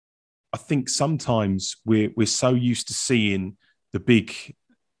 I think sometimes we're so used to seeing the big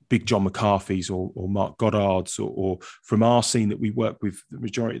John McCarthy's or Mark Goddard's or from our scene that we work with the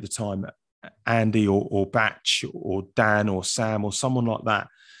majority of the time, Andy or Batch or Dan or Sam or someone like that.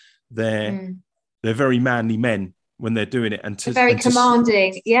 They're very manly men when they're doing it, and they're very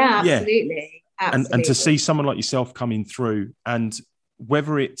commanding. Absolutely. And to see someone like yourself coming through, and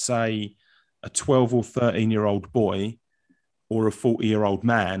whether it's a 12 or 13-year-old boy or a 40-year-old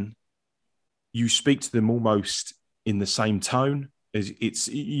man, you speak to them almost in the same tone.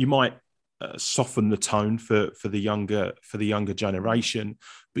 You might soften the tone for the younger generation,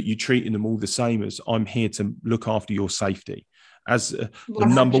 but you're treating them all the same as, I'm here to look after your safety. As the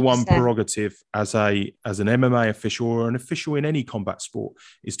 100%. Number one prerogative as an MMA official or an official in any combat sport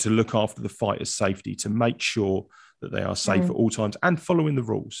is to look after the fighter's safety, to make sure that they are safe at all times and following the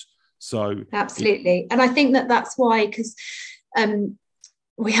rules. So absolutely. And I think that's why, because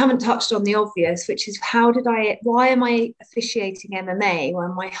we haven't touched on the obvious, which is why am I officiating MMA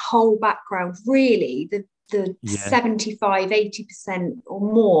when my whole background, really, the 75, 80% or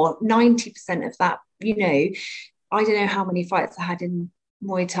more, 90% of that, I don't know how many fights I had in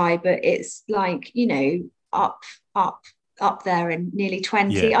Muay Thai, but it's like, up up there and nearly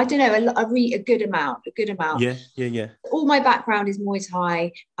 20. Yeah. I don't know, a good amount. Yeah. All my background is Muay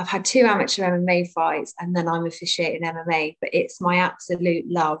Thai. I've had 2 amateur MMA fights, and then I'm officiating MMA, but it's my absolute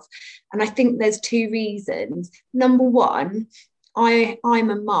love. And I think there's 2 reasons. Number one, I'm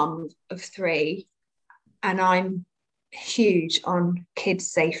a mum of 3, and I'm huge on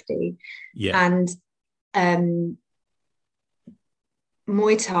kids' safety. Yeah. And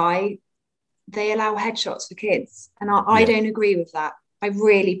Muay Thai, they allow headshots for kids, and I don't agree with that. I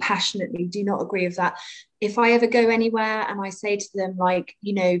really passionately do not agree with that. If I ever go anywhere and I say to them, like,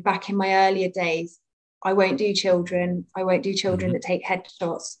 you know, back in my earlier days, I won't do children that take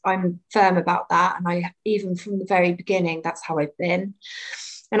headshots. I'm firm about that, and I, even from the very beginning, that's how I've been.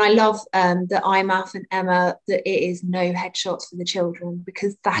 And I love that IMAF and Emma, that it is no headshots for the children,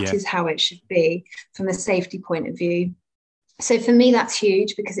 because that is how it should be from a safety point of view. So for me, that's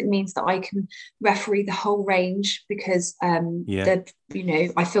huge, because it means that I can referee the whole range, because you know,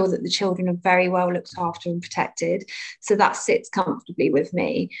 I feel that the children are very well looked after and protected. So that sits comfortably with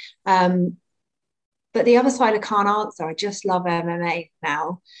me. But the other side I can't answer. I just love MMA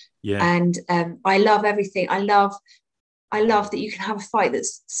now. Yeah. And I love everything. I love that you can have a fight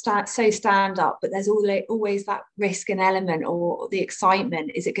that's so stand up, but there's always that risk and element, or the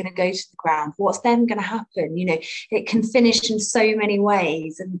excitement. Is it going to go to the ground? What's then going to happen? You know, it can finish in so many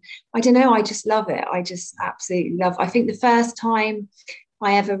ways. And I don't know, I just love it. I just absolutely love it. I think the first time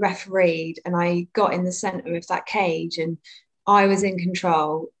I ever refereed and I got in the center of that cage and I was in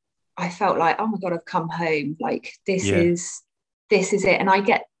control, I felt like, oh my God, I've come home. Like, this is it. And I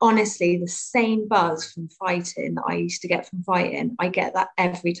get, honestly, the same buzz from fighting that I used to get from fighting. I get that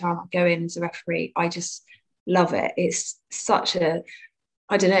every time I go in as a referee. I just love it. It's such a,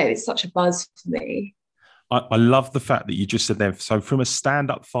 I don't know, it's such a buzz for me. I love the fact that you just said there. So from a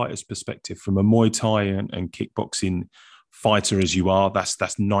stand-up fighter's perspective, from a Muay Thai and kickboxing fighter as you are, that's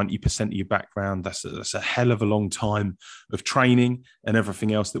 90% of your background. That's a hell of a long time of training and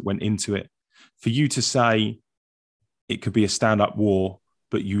everything else that went into it. For you to say it could be a stand-up war,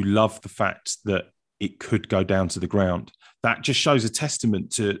 but you love the fact that it could go down to the ground, that just shows a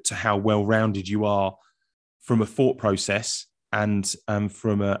testament to how well-rounded you are from a thought process and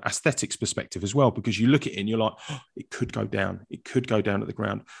from an aesthetics perspective as well, because you look at it and you're like, oh, it could go down. It could go down to the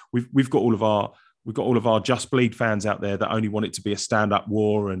ground. We've got all of our Just Bleed fans out there that only want it to be a stand-up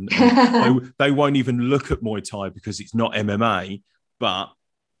war, and they won't even look at Muay Thai because it's not MMA, but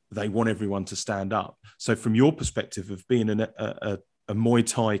they want everyone to stand up. So from your perspective of being a Muay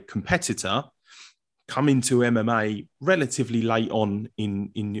Thai competitor, come into MMA relatively late on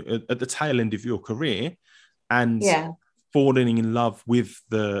at the tail end of your career, and falling in love with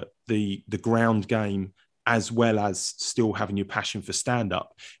the ground game, as well as still having your passion for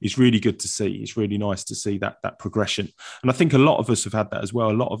stand-up, is really good to see. It's really nice to see that progression. And I think a lot of us have had that as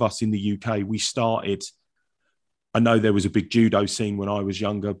well. A lot of us in the UK, we started, I know there was a big judo scene when I was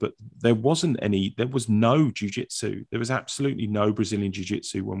younger, but there was no jiu-jitsu. There was absolutely no Brazilian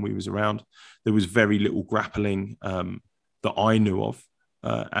jiu-jitsu when we was around. There was very little grappling that I knew of.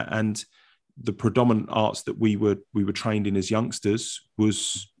 And the predominant arts that we were trained in as youngsters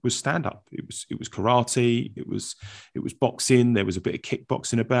was stand-up. It was karate, it was boxing, there was a bit of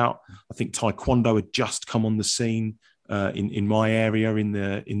kickboxing about. I think taekwondo had just come on the scene in my area in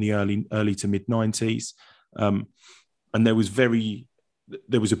the early to mid 90s. And there was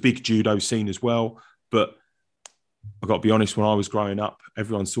a big judo scene as well. But I've got to be honest, when I was growing up,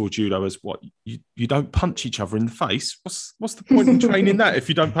 everyone saw judo as what, you don't punch each other in the face. What's the point in training that if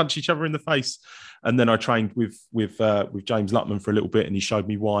you don't punch each other in the face? And then I trained with James Lutman for a little bit, and he showed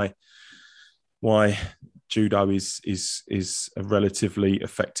me why judo is a relatively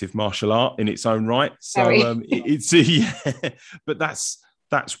effective martial art in its own right. So but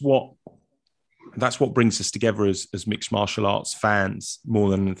that's what brings us together as mixed martial arts fans more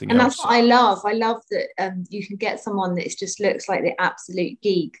than anything else. And that's what I love. I love that you can get someone that just looks like the absolute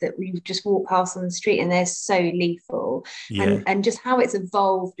geek that we just walk past on the street, and they're so lethal. And just how it's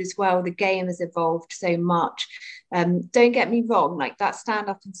evolved as well. The game has evolved so much. Don't get me wrong, like that stand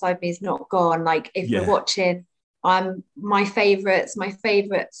up inside me is not gone. Like if we're watching, my favorite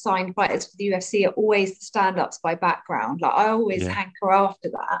signed fighters for the UFC are always the stand-ups by background. Like I always hanker after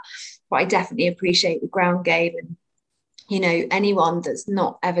that, but I definitely appreciate the ground game. And you know, anyone that's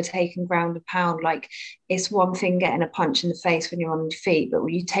not ever taken ground and pound, like it's one thing getting a punch in the face when you're on your feet, but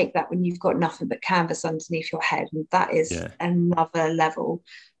when you take that when you've got nothing but canvas underneath your head, and that is another level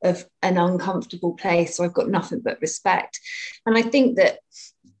of an uncomfortable place. So I've got nothing but respect. And I think that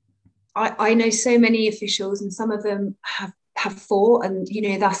I know so many officials, and some of them have have fought, and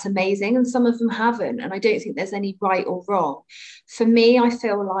that's amazing, and some of them haven't, and I don't think there's any right or wrong. For me, I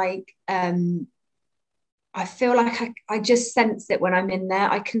feel like I just sense it when I'm in there.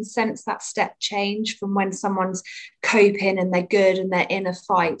 I can sense that step change from when someone's coping and they're good and they're in a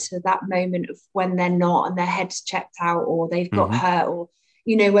fight to that moment of when they're not and their head's checked out or they've got hurt, or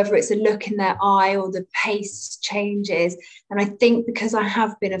whether it's a look in their eye or the pace changes. And I think because I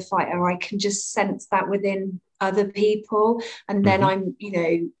have been a fighter, I can just sense that within other people. And then I'm,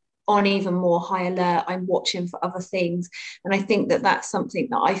 on even more high alert. I'm watching for other things. And I think that that's something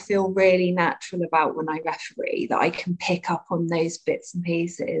that I feel really natural about when I referee, that I can pick up on those bits and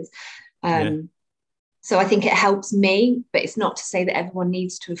pieces. So I think it helps me, but it's not to say that everyone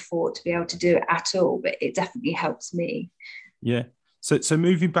needs to afford to be able to do it at all, but it definitely helps me. Yeah. So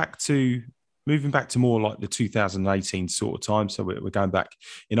moving back to more like the 2018 sort of time. So we're going back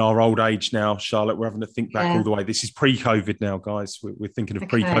in our old age now, Charlotte. We're having to think back all the way. This is pre-COVID now, guys. We're thinking of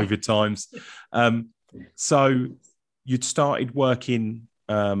pre-COVID times. So you'd started working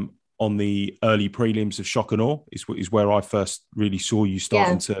on the early prelims of Shock and Awe, is where I first really saw you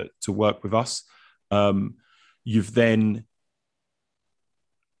starting to work with us. You've then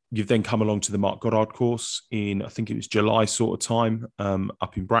come along to the Mark Goddard course in, I think it was July sort of time,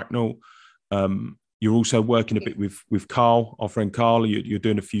 up in Bracknell. You're also working a bit with Carl, our friend Carl. You're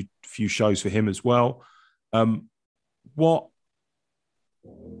doing a few shows for him as well. What,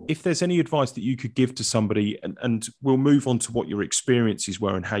 if there's any advice that you could give to somebody, and we'll move on to what your experiences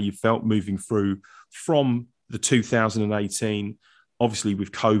were and how you felt moving through from the 2018. Obviously,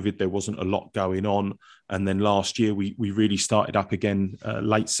 with COVID, there wasn't a lot going on. And then last year, we really started up again,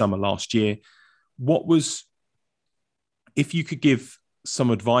 late summer last year. If you could give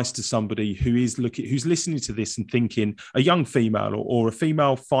some advice to somebody who's listening to this and thinking, a young female or a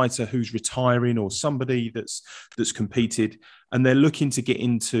female fighter who's retiring, or somebody that's competed and they're looking to get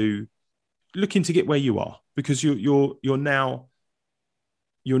where you are, because you're now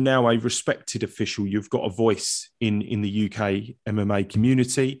a respected official. You've got a voice in the UK MMA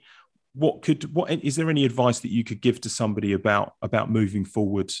community. What is there any advice that you could give to somebody about moving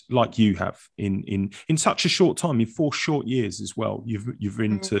forward, like you have in such a short time, in 4 short years as well? You've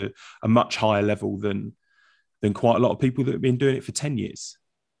been to a much higher level than quite a lot of people that have been doing it for 10 years.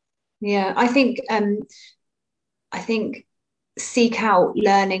 Yeah, I think seek out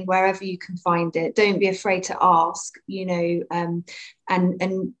learning wherever you can find it. Don't be afraid to ask, and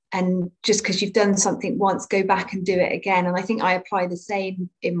just because you've done something once, go back and do it again. And I think I apply the same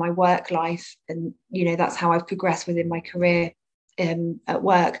in my work life, and that's how I've progressed within my career at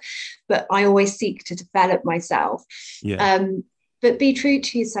work. But I always seek to develop myself. But be true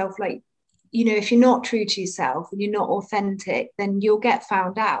to yourself. Like, if you're not true to yourself and you're not authentic, then you'll get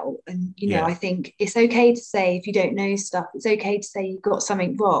found out. And, I think it's okay to say, if you don't know stuff, it's okay to say you've got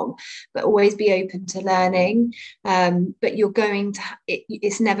something wrong, but always be open to learning. But you're going to,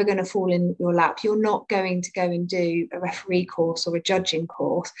 it's never going to fall in your lap. You're not going to go and do a referee course or a judging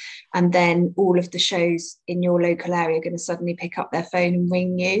course, and then all of the shows in your local area are going to suddenly pick up their phone and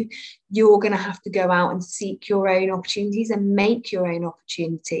ring you. You're going to have to go out and seek your own opportunities and make your own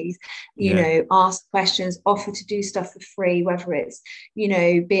opportunities, ask questions, offer to do stuff for free, whether it's,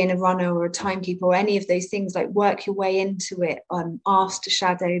 being a runner or a timekeeper or any of those things. Like, work your way into it, ask to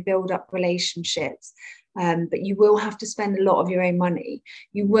shadow, build up relationships. But you will have to spend a lot of your own money.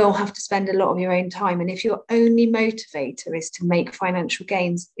 You will have to spend a lot of your own time. And if your only motivator is to make financial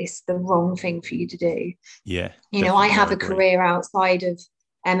gains, it's the wrong thing for you to do. Yeah. I have a career outside of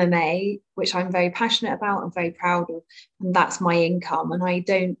MMA, which I'm very passionate about and very proud of, and that's my income, and I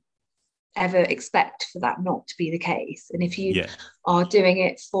don't ever expect for that not to be the case. And if you are doing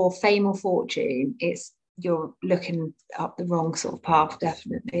it for fame or fortune, you're looking up the wrong sort of path.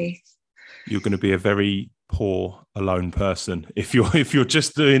 Definitely, you're going to be a very poor alone person if you're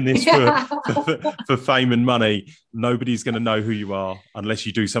just doing this for fame and money. Nobody's going to know who you are unless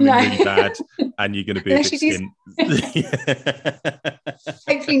you do something really bad, and you're going to be a bit skint.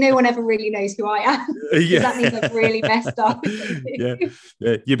 Hopefully no one ever really knows who I am. That means I've really messed up.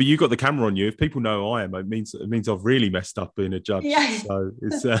 But you got the camera on you. If people know who I am, it means I've really messed up being a judge. So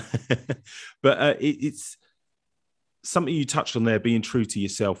it's but it's something you touched on there, being true to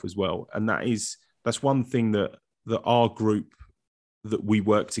yourself as well. And that's one thing that our group that we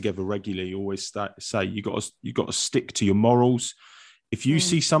work together regularly always say, you got to stick to your morals. If you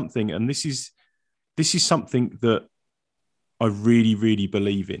see something, and this is something that I really, really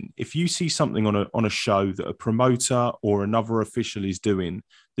believe in. If you see something on a show that a promoter or another official is doing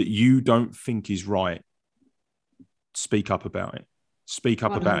that you don't think is right, speak up about it. Speak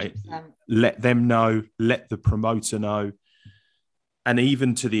up 100%. About it. Let them know. Let the promoter know. And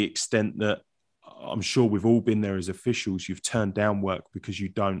even to the extent that I'm sure we've all been there as officials, you've turned down work because you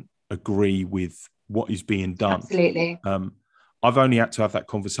don't agree with what is being done. Absolutely. I've only had to have that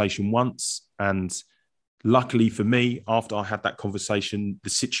conversation once. And luckily for me, after I had that conversation,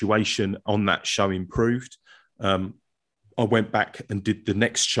 the situation on that show improved. I went back and did the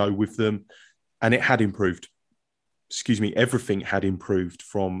next show with them, and it had improved. Excuse me, everything had improved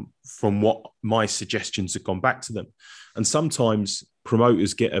from what my suggestions had gone back to them. And sometimes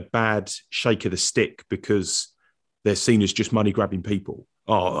promoters get a bad shake of the stick because they're seen as just money grabbing people.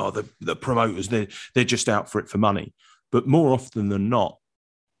 The promoters, they're just out for it for money. But more often than not,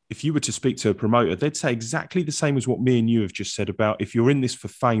 if you were to speak to a promoter, they'd say exactly the same as what me and you have just said about, if you're in this for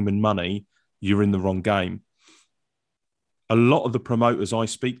fame and money, you're in the wrong game. A lot of the promoters I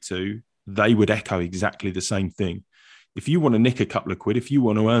speak to, they would echo exactly the same thing. If you want to nick a couple of quid, if you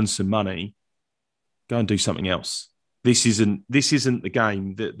want to earn some money, go and do something else. This isn't the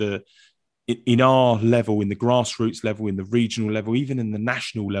game that in our level, in the grassroots level, in the regional level, even in the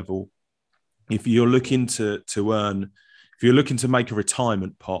national level. If you're looking to earn, if you're looking to make a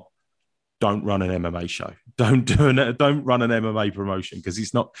retirement pot, don't run an MMA show. Don't run an MMA promotion, because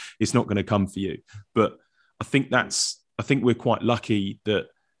it's not going to come for you. But I think we're quite lucky that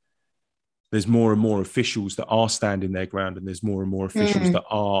there's more and more officials that are standing their ground, and there's more and more officials that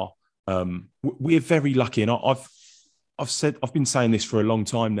are. We're very lucky, and I've been saying this for a long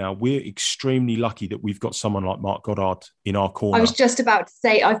time now. We're extremely lucky that we've got someone like Mark Goddard in our corner. I was just about to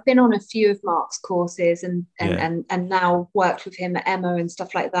say, I've been on a few of Mark's courses and now worked with him at Emma and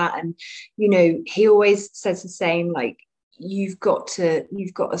stuff like that. And, he always says the same, like, you've got to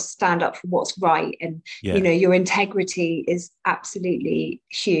stand up for what's right, and your integrity is absolutely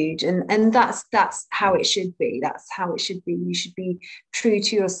huge, and that's how it should be. That's how it should be. You should be true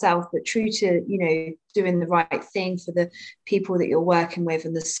to yourself, but true to doing the right thing for the people that you're working with,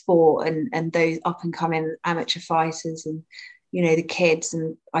 and the sport, and those up and coming amateur fighters, and the kids.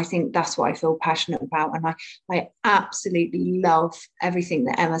 And I think that's what I feel passionate about, and I absolutely love everything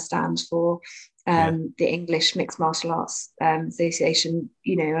that Emma stands for. The English Mixed Martial Arts Association,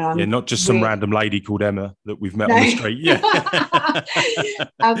 not just some random lady called Emma that we've met on the street.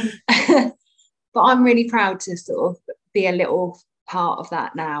 But I'm really proud to sort of be a little part of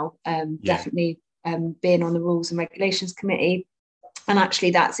that now. Definitely being on the Rules and Regulations Committee, and actually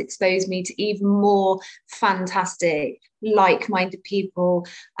that's exposed me to even more fantastic, like-minded people.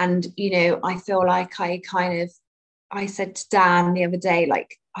 And I feel like I said to Dan the other day,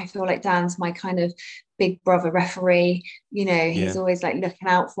 like, I feel like Dan's my kind of big brother referee. He's always like looking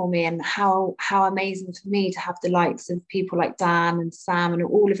out for me, and how amazing for me to have the likes of people like Dan and Sam and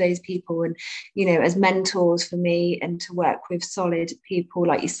all of those people, and as mentors for me, and to work with solid people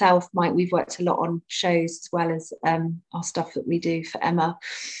like yourself, Mike. We've worked a lot on shows as well as our stuff that we do for Emma.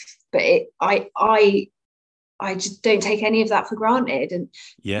 But I just don't take any of that for granted. And,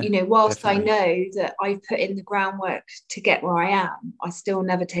 whilst definitely. I know that I've put in the groundwork to get where I am, I still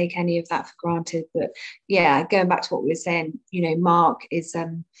never take any of that for granted. But going back to what we were saying, Mark is,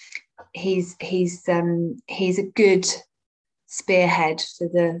 he's a good spearhead for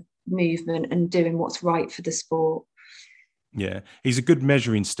the movement and doing what's right for the sport. Yeah, he's a good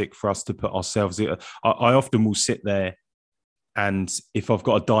measuring stick for us to put ourselves in. I often will sit there, and if I've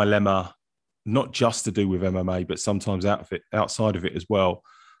got a dilemma, not just to do with MMA, but sometimes outside of it as well,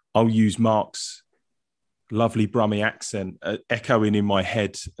 I'll use Mark's lovely Brummie accent echoing in my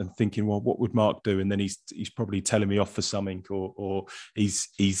head and thinking, well, what would Mark do? And then he's probably telling me off for something, or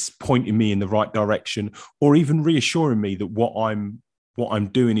he's pointing me in the right direction, or even reassuring me that what I'm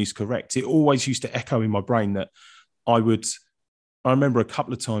doing is correct. It always used to echo in my brain that I remember a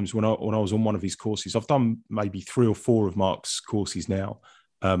couple of times when I was on one of his courses. I've done maybe 3 or 4 of Mark's courses now,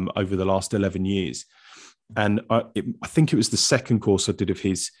 over the last 11 years. And I think it was the second course I did of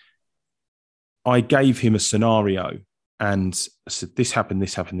his. I gave him a scenario and I said, this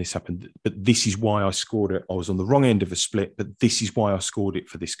happened, but this is why I scored it. I was on the wrong end of a split, but this is why I scored it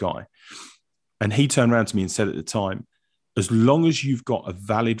for this guy. And he turned around to me and said at the time, as long as you've got a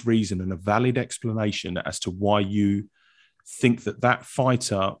valid reason and a valid explanation as to why you think that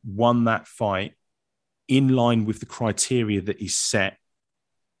fighter won that fight in line with the criteria that is set,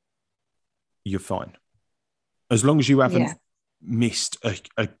 you're fine. As long as you haven't missed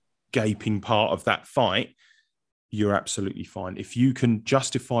a gaping part of that fight, you're absolutely fine. If you can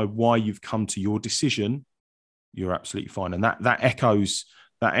justify why you've come to your decision, you're absolutely fine. And that echoes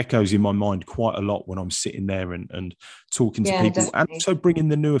that echoes in my mind quite a lot when I'm sitting there and talking to Yeah, people, and definitely. also bringing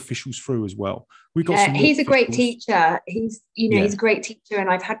the new officials through as well. We've got Yeah, some new he's a great officials. teacher. He's, Yeah, he's a great teacher. And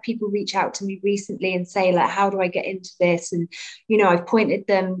I've had people reach out to me recently and say, like, how do I get into this? And, I've pointed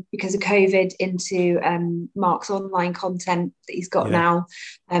them because of COVID into Mark's online content that he's got yeah,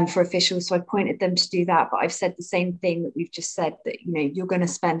 now for officials. So I've pointed them to do that. But I've said the same thing that we've just said, that, you're going to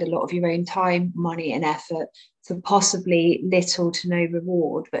spend a lot of your own time, money, and effort for possibly little to no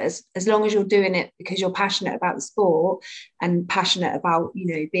reward. But as long as you're doing it because you're passionate about the sport and passionate about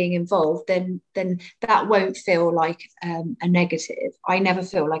being involved, then that won't feel like a negative. I never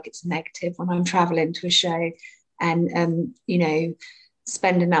feel like it's a negative when I'm traveling to a show and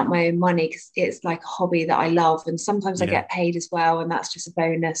spending out my own money, because it's like a hobby that I love, and sometimes I yeah, get paid as well, and that's just a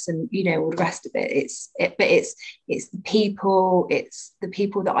bonus. And all the rest of it, but it's the people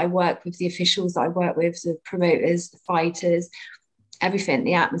that I work with, the officials that I work with, the promoters, the fighters, everything,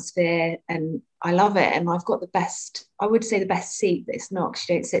 the atmosphere, and I love it. And I've got the best, I would say the best seat, but it's not because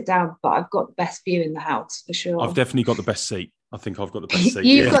you don't sit down, but I've got the best view in the house for I've sure. definitely got the best seat. I think I've got the best seat.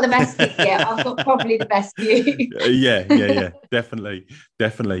 You've Yeah. got the best seat. Yeah, I've got probably the best view. Yeah, definitely,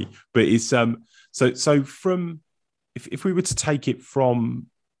 definitely. But it's so from, if we were to take it from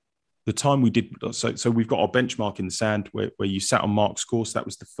the time we did, so we've got our benchmark in the sand where you sat on Mark's course. That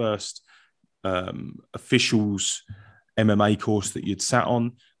was the first officials MMA course that you'd sat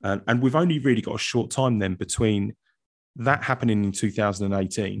on, and we've only really got a short time then between that happening in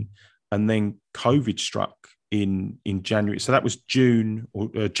 2018 and then COVID struck in January. So that was June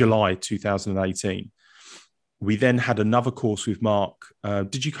or July 2018. We then had another course with Mark.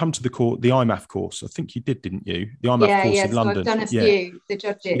 Did you come to the IMAF course? I think you did, didn't you? The IMAF Yeah, course yeah. in So I've London. done a Yeah, few. The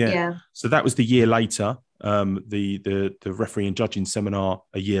judge it, yeah. yeah. So that was the year later. The referee and judging seminar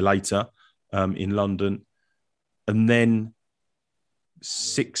a year later in London, and then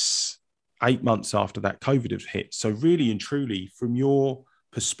 6-8 months after that, COVID had hit. So really and truly, from your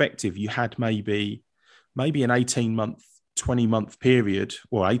perspective, you had maybe an 18-month, 20-month period,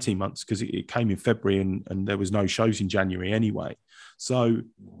 or 18 months, because it came in February and there was no shows in January anyway. So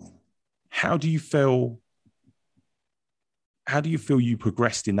how do you feel you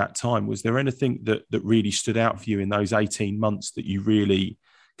progressed in that time? Was there anything that really stood out for you in those 18 months that you really,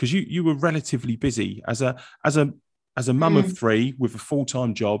 because you were relatively busy as a mum of three with a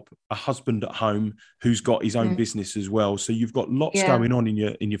full-time job, a husband at home who's got his own business as well. So you've got lots Yeah. going on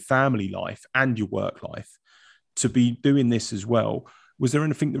in your family life and your work life to be doing this as well. Was there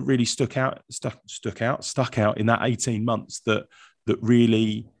anything that really stuck out in that 18 months that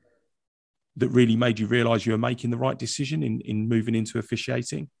really made you realize you were making the right decision in moving into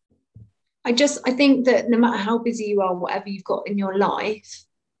officiating? I think that no matter how busy you are, whatever you've got in your life,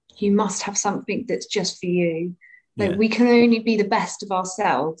 you must have something that's just for you. Like, Yeah. we can only be the best of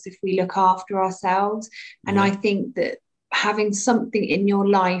ourselves if we look after ourselves. And Yeah. I think that having something in your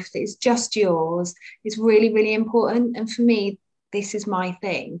life that is just yours is really, really important. And for me, this is my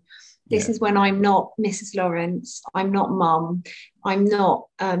thing. This is when I'm not Mrs. Lawrence, I'm not mum, I'm not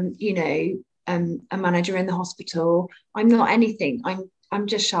a manager in the hospital, I'm not anything. I'm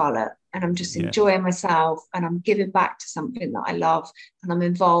just Charlotte, and I'm just enjoying myself, and I'm giving back to something that I love, and I'm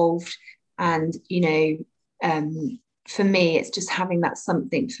involved. And for me, it's just having that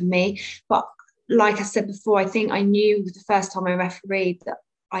something for me. But like I said before, I think I knew the first time I refereed that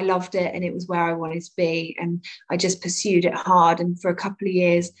I loved it and it was where I wanted to be, and I just pursued it hard. And for a couple of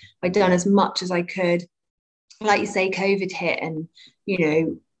years, I'd done as much as I could. Like you say, COVID hit, and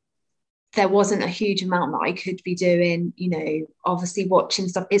there wasn't a huge amount that I could be doing, obviously watching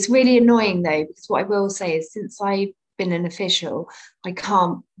stuff. It's really annoying though, because what I will say is, since I've been an official, I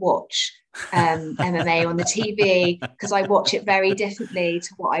can't watch MMA on the TV, because I watch it very differently to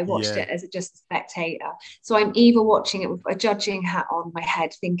what I watched it as just a spectator. So I'm either watching it with a judging hat on my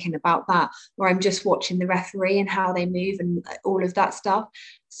head, thinking about that, or I'm just watching the referee and how they move and all of that stuff.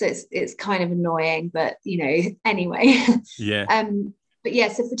 So it's kind of annoying, but anyway. Yeah. But yeah,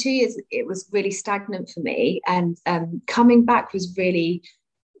 so for 2 years it was really stagnant for me, and coming back was really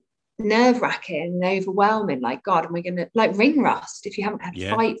nerve-wracking and overwhelming. Like, God, am I gonna, like, ring rust if you haven't had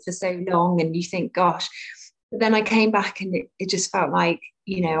a fight for so long, and you think, gosh. But then I came back and it just felt like,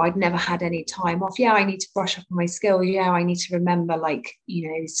 I'd never had any time off. I need to brush up on my skills. I need to remember, like,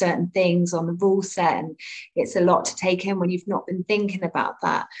 certain things on the rule set, and it's a lot to take in when you've not been thinking about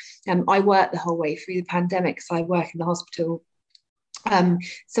that. I worked the whole way through the pandemic, so I work in the hospital.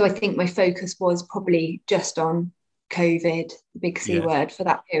 So I think my focus was probably just on COVID, the big C word, for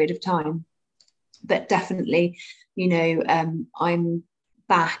that period of time. But definitely, I'm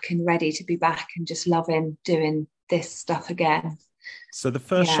back and ready to be back and just loving doing this stuff again. So the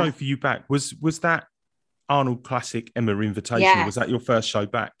first Yeah. show for you back was that Arnold Classic Emma Invitational? Was Yes. that your first show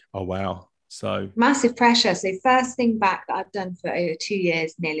back? Oh wow! So Massive pressure. So first thing back that I've done for over 2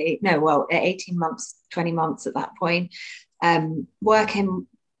 years nearly. No, well, 18 months, 20 months at that point. Working,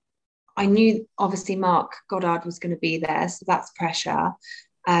 I knew obviously Mark Goddard was going to be there, so that's pressure.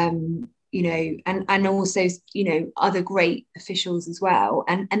 And also, other great officials as well.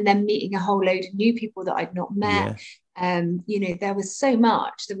 And then meeting a whole load of new people that I'd not met. yeah, There was so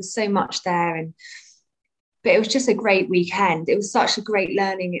much there. But it was just a great weekend. It was such a great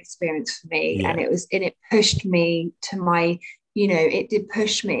learning experience for me. yeah, And it pushed me to my, it did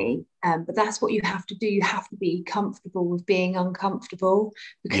push me. But that's what you have to do. You have to be comfortable with being uncomfortable,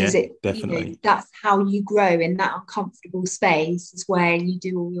 because yeah, definitely. that's how you grow. In that uncomfortable space is where you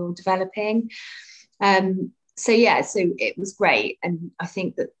do all your developing. So it was great. And I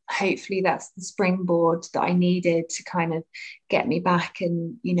think that hopefully that's the springboard that I needed to kind of get me back,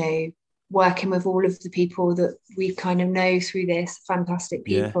 and, working with all of the people that we kind of know through this, fantastic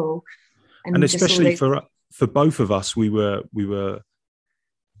Yeah, people. and Just all especially those. for both of us, we were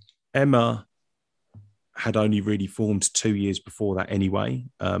Emma had only really formed 2 years before that anyway,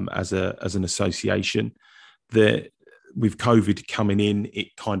 as an association. That with COVID coming in,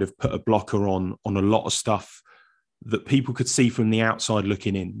 it kind of put a blocker on a lot of stuff that people could see from the outside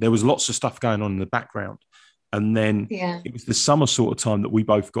looking in. There was lots of stuff going on in the background. And then it was the summer sort of time that we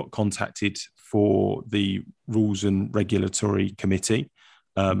both got contacted for the Rules and Regulatory Committee.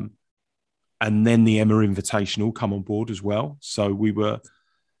 And then the Emma Invitational come on board as well. So we were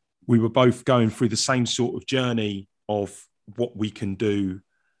both going through the same sort of journey of what we can do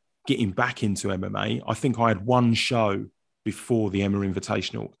getting back into MMA. I think I had one show before the Emma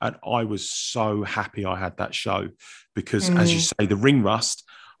Invitational, and I was so happy I had that show because, as you say, the ring rust,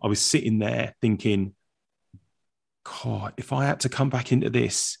 I was sitting there thinking, God, if I had to come back into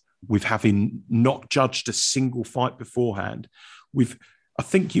this with having not judged a single fight beforehand, I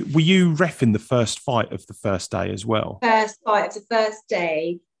think were you reffing the first fight of the first day as well? First fight of the first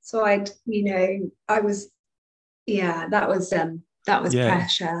day. So that was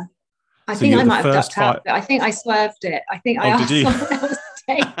pressure. I think I might have ducked out, but I think I swerved it. I think I asked someone else to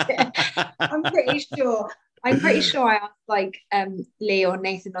take it. I'm pretty sure I asked Lee or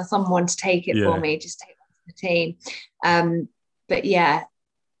Nathan or someone to take it for me, just take it to the team. But yeah.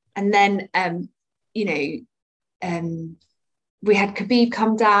 And then we had Khabib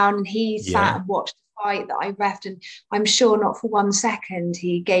come down, and he sat and watched the fight that I reffed, and I'm sure not for 1 second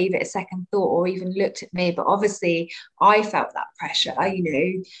he gave it a second thought or even looked at me. But obviously I felt that pressure,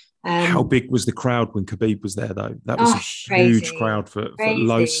 How big was the crowd when Khabib was there, though? That was a huge crowd for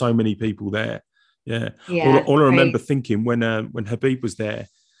so many people there. Yeah. All I remember thinking when Khabib was there,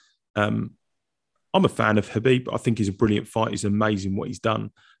 I'm a fan of Khabib. I think he's a brilliant fighter. He's amazing what he's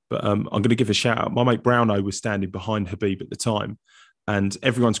done. But I'm going to give a shout out. My mate Browno was standing behind Khabib at the time, and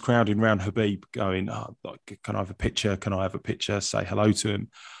everyone's crowding around Khabib going, can I have a picture? Can I have a picture? Say hello to him.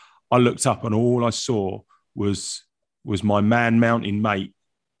 I looked up and all I saw was my man-mountain mate,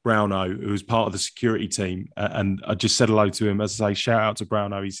 Browno, who was part of the security team. And I just said hello to him. As I say, shout out to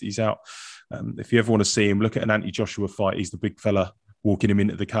Browno. He's out. If you ever want to see him, look at an Anthony Joshua fight. He's the big fella walking him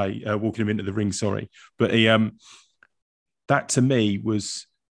into the ring. Sorry. But that to me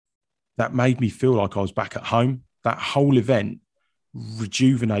that made me feel like I was back at home. That whole event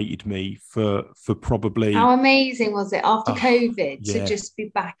rejuvenated me for probably. How amazing was it after COVID to just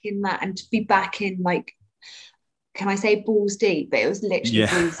be back in that, and to be back in, like, can I say balls deep? But it was literally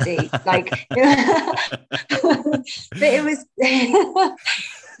balls deep. Like, but it was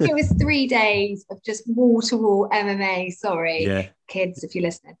it was 3 days of just wall-to-wall MMA. Sorry, kids, if you're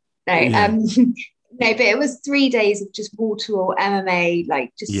listening. No, but it was 3 days of just wall-to-wall MMA,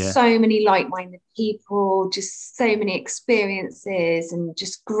 like just so many like-minded people, just so many experiences, and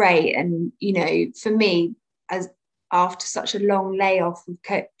just great. And, for me, as after such a long layoff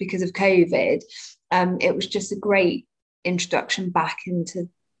because of COVID, it was just a great introduction back into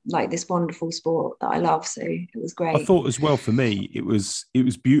like this wonderful sport that I love. So it was great. I thought as well, for me, it was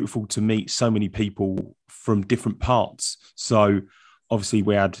beautiful to meet so many people from different parts. So obviously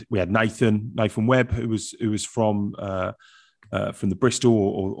we had Nathan Webb, who was from the Bristol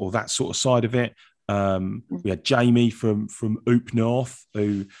or that sort of side of it. We had Jamie from Oop North,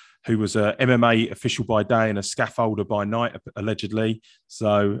 who was a MMA official by day and a scaffolder by night, allegedly.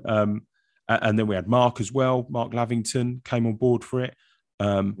 So and then we had Mark as well. Mark Lavington came on board for it.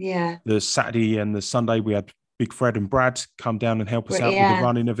 The Saturday and the Sunday we had Big Fred and Brad come down and help us out with the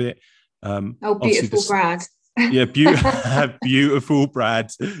running of it. Beautiful Brad. Yeah, beautiful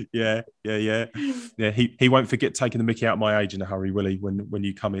Brad. Yeah. He won't forget taking the mickey out of my age in a hurry, will he? When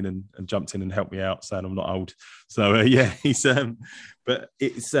you come in and jumped in and helped me out, saying I'm not old. So he's but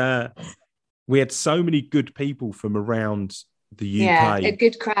it's we had so many good people from around the Yeah, UK. a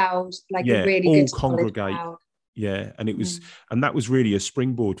good crowd, like a really All good solid congregate. crowd. Yeah, and it was, and that was really a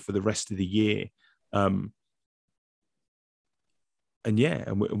springboard for the rest of the year. And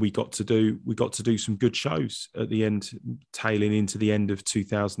we got to do some good shows at the end, tailing into the end of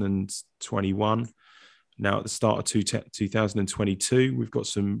 2021. Now at the start of 2022, we've got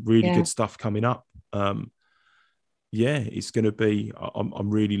some really good stuff coming up. It's going to be. I'm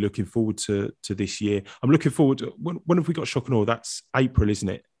really looking forward to this year. I'm looking forward to when have we got Shock and Awe? That's April, isn't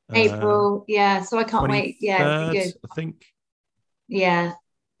it? April, yeah. So I can't wait. Yeah, it'll be good. I think. Yeah,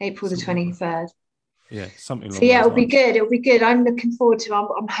 April the 23rd. Yeah, something like that. So yeah, it'll be good. It'll be good. I'm looking forward to.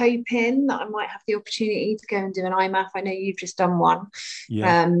 I'm hoping that I might have the opportunity to go and do an IMAF. I know you've just done one.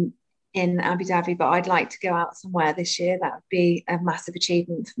 Yeah. In Abu Dhabi, but I'd like to go out somewhere this year. That would be a massive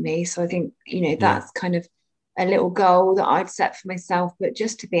achievement for me. So I think that's kind of a little goal that I've set for myself. But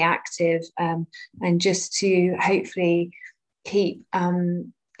just to be active and just to hopefully keep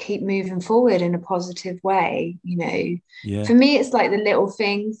moving forward in a positive way. For me it's like the little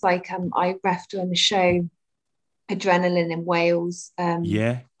things, like I refed on the show Adrenaline in Wales.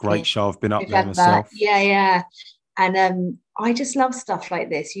 Great show. I've been up there myself. And I just love stuff like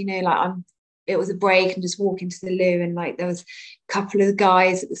this, like it was a break and just walking to the loo, and like there was a couple of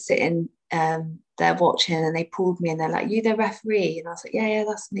guys that were sitting there watching, and they pulled me and they're like, "You the referee?" And I was like, yeah,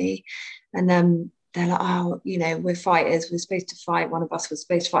 that's me. And they're like, "Oh, we're fighters. We're supposed to fight. One of us was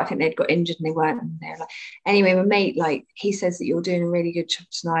supposed to fight." I think they'd got injured and they weren't. And they're like, anyway, my mate, like, he says that you're doing a really good job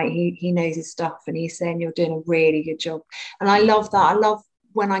tonight. He knows his stuff, and he's saying you're doing a really good job. And I love that. I love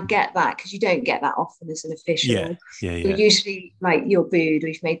when I get that, because you don't get that often as an official. You're usually like, you're booed or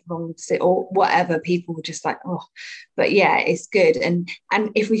you've made the wrong decision or whatever. People were just like, oh, but yeah, it's good. And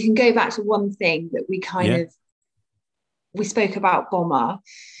if we can go back to one thing that we we spoke about Bomber.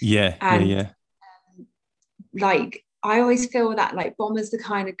 Like, I always feel that like Bomber's the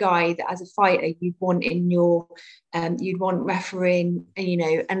kind of guy that as a fighter you'd want in your you'd want refereeing,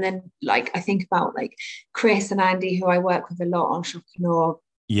 and then like I think about like Chris and Andy, who I work with a lot on Shock and Awe.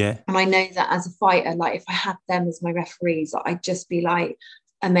 And I know that as a fighter, like if I had them as my referees, I'd just be like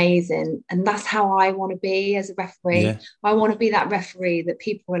amazing. And that's how I want to be as a referee. I want to be that referee that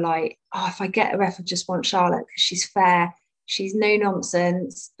people are like, oh, if I get a ref, I just want Charlotte because she's fair. She's no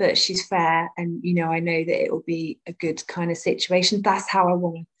nonsense, but she's fair. And, I know that it will be a good kind of situation. That's how I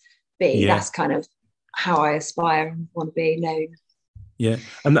want to be. That's kind of how I aspire and want to be known. Yeah.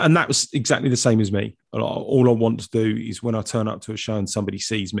 And that was exactly the same as me. All I want to do is when I turn up to a show and somebody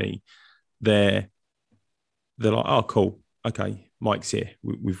sees me, they're like, oh, cool. Okay, Mike's here.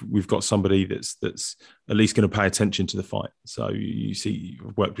 We've got somebody that's at least going to pay attention to the fight. So you see,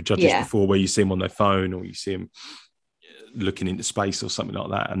 I've worked with judges before where you see them on their phone or you see them looking into space or something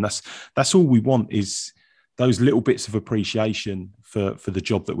like that, and that's all we want, is those little bits of appreciation for the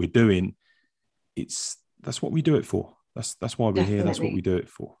job that we're doing. That's what we do it for. That's why we're here. That's what we do it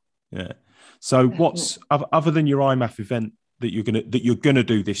for. So what's other than your IMAF event that you're gonna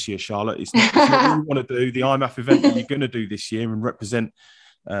do this year, Charlotte? It's not what you want to do. The IMAF event that you're gonna do this year and represent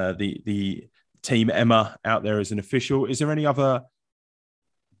the team Emma out there as an official. Is there any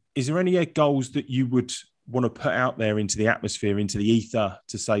goals that you would want to put out there into the atmosphere, into the ether,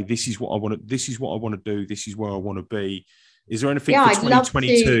 to say this is what I want to do, this is where I want to be? Is there anything for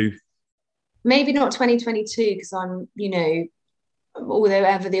 2022? Maybe not 2022, because I'm, although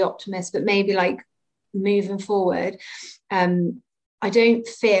ever the optimist, but maybe like moving forward. I don't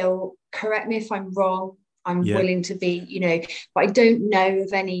feel, correct me if I'm wrong, I'm willing to be, but I don't know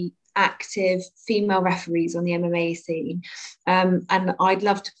of any active female referees on the MMA scene. And I'd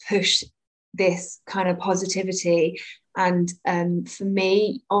love to push this kind of positivity. And for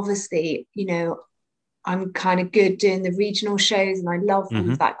me, obviously, I'm kind of good doing the regional shows and I love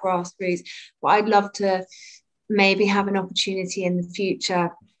all of that grassroots, but I'd love to maybe have an opportunity in the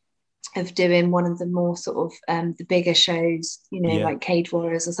future of doing one of the more sort of the bigger shows, like Cage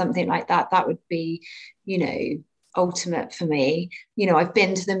Warriors or something like that. That would be, ultimate for me. I've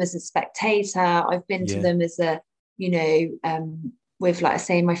been to them as a spectator. I've been to them as a, with, like I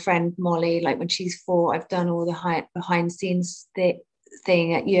say, my friend Molly, like when she's fought, I've done all the behind the scenes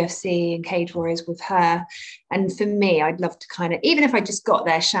thing at UFC and Cage Warriors with her. And for me, I'd love to kind of, even if I just got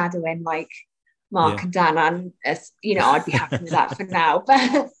there shadowing like Mark and Dan, and I'd be happy with that for now.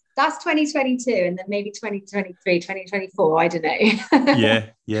 But that's 2022, and then maybe 2023, 2024. I don't know.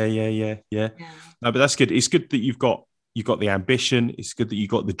 Yeah. No, but that's good. It's good that you've got the ambition. It's good that you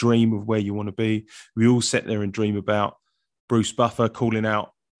got the dream of where you want to be. We all sit there and dream about Bruce Buffer calling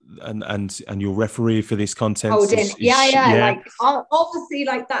out and your referee for this content. Like obviously,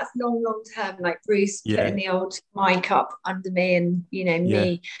 like that's long term. Like Bruce putting the old mic up under me, and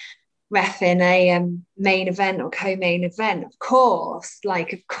me reffing a main event or co-main event, of course.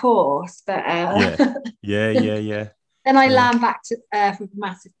 But yeah. Then I land back to earth with a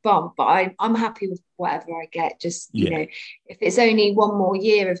massive bump, but I'm happy with whatever I get. Just if it's only one more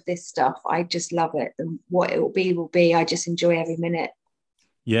year of this stuff, I just love it. And what it will be. I just enjoy every minute.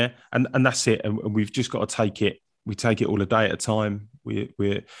 Yeah, and that's it. And we've just got to take it. We take it all a day at a time.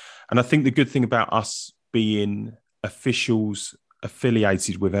 And I think the good thing about us being officials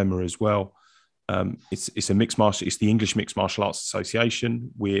affiliated with Emma as well, it's the English Mixed Martial Arts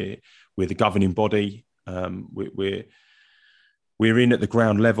Association. We're the governing body. We're in at the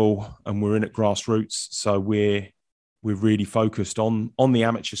ground level, and we're in at grassroots. So we're really focused on the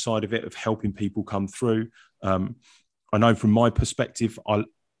amateur side of it, of helping people come through. I know from my perspective, I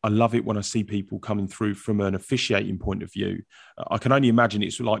love it when I see people coming through from an officiating point of view. I can only imagine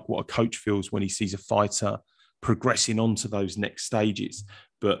it's like what a coach feels when he sees a fighter progressing on to those next stages.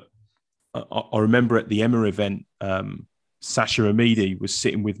 But I remember at the Emma event, Sasha Amidi was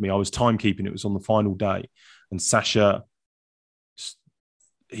sitting with me. I was timekeeping. It was on the final day. And Sasha,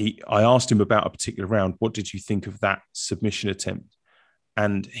 I asked him about a particular round. What did you think of that submission attempt?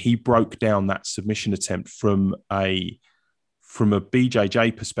 And he broke down that submission attempt from a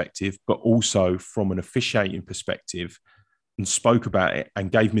BJJ perspective, but also from an officiating perspective, and spoke about it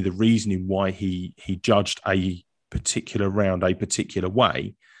and gave me the reasoning why he judged a particular round a particular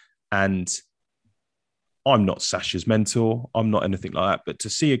way. And I'm not Sasha's mentor. I'm not anything like that. But to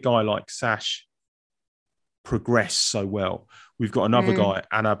see a guy like Sash progress so well, we've got another guy,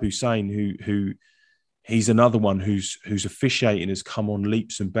 Anab Hussein, who he's another one whose officiating has come on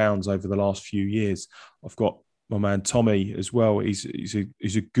leaps and bounds over the last few years. I've got my man Tommy as well. He's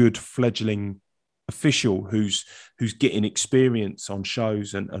a good fledgling official who's getting experience on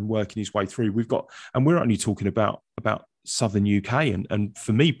shows and working his way through. We're only talking about Southern UK, and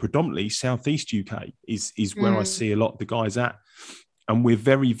for me predominantly Southeast UK is where I see a lot of the guys at. And we're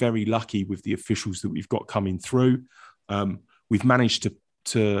very, very lucky with the officials that we've got coming through. We've managed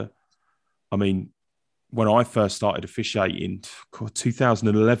to I mean, when I first started officiating,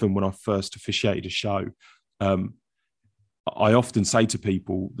 2011, when I first officiated a show, I often say to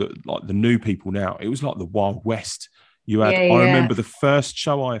people that, like the new people now, it was like the Wild West. I remember the first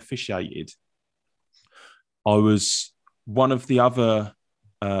show I officiated, I was one of the other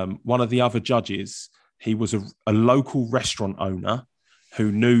judges. He was a local restaurant owner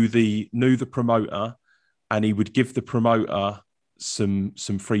who knew the promoter, and he would give the promoter some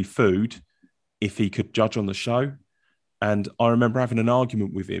free food if he could judge on the show. And I remember having an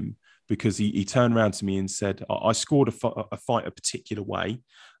argument with him because he turned around to me and said, I scored a fight a particular way.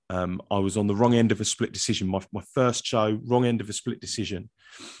 I was on the wrong end of a split decision. My first show, wrong end of a split decision.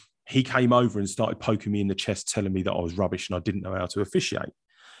 He came over and started poking me in the chest, telling me that I was rubbish and I didn't know how to officiate.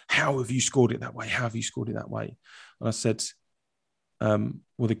 How have you scored it that way? How have you scored it that way? And I said, well,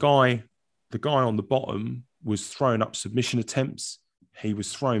 the guy on the bottom was throwing up submission attempts. He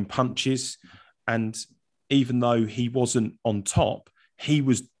was throwing punches. And even though he wasn't on top, he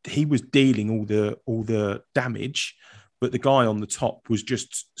was dealing all the damage. But the guy on the top was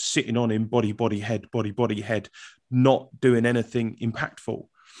just sitting on him, body, head, not doing anything impactful.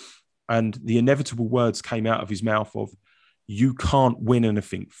 And the inevitable words came out of his mouth of, "You can't win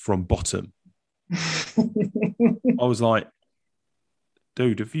anything from bottom." I was like,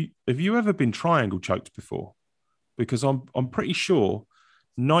 dude, have you ever been triangle choked before? Because I'm pretty sure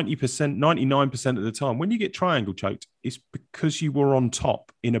 90%, 99% of the time when you get triangle choked, it's because you were on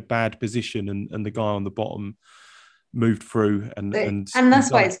top in a bad position and the guy on the bottom moved through. And that's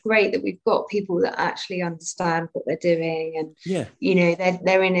why it's great that we've got people that actually understand what they're doing, and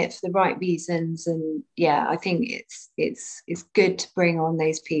they're in it for the right reasons. And I think it's good to bring on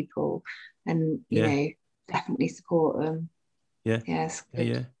those people and you know, definitely support them. It's good.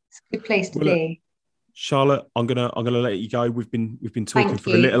 It's a good place to be. Charlotte, I'm gonna let you go. We've been talking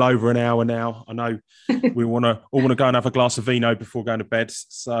for a little over an hour now. I know we all want to go and have a glass of vino before going to bed.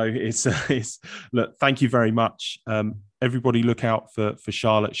 So it's look. Thank you very much. Everybody, look out for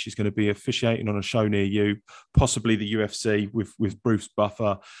Charlotte. She's going to be officiating on a show near you, possibly the UFC with Bruce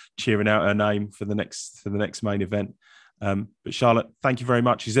Buffer cheering out her name for the next main event. But Charlotte, thank you very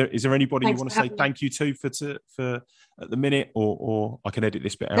much. Is there anybody you want to say thank you to for at the minute, or I can edit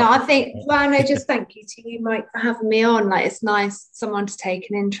this bit out? No, I think, well, no, just thank you to you, Mike, for having me on. Like, it's nice someone to take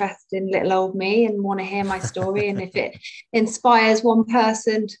an interest in little old me and want to hear my story. And if it inspires one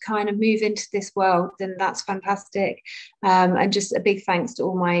person to kind of move into this world, then that's fantastic. And just a big thanks to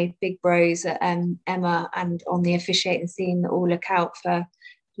all my big bros at Emma and on the officiating scene that all look out for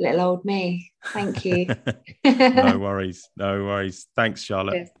little old me. Thank you. No worries. Thanks,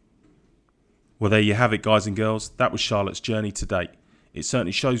 Charlotte. Cheers. Well, there you have it, guys and girls. That was Charlotte's journey to date. It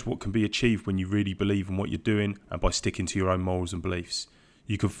certainly shows what can be achieved when you really believe in what you're doing and by sticking to your own morals and beliefs.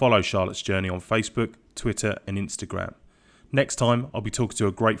 You can follow Charlotte's journey on Facebook, Twitter and Instagram. Next time, I'll be talking to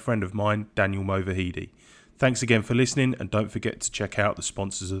a great friend of mine, Daniel Movahidi. Thanks again for listening, and don't forget to check out the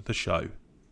sponsors of the show.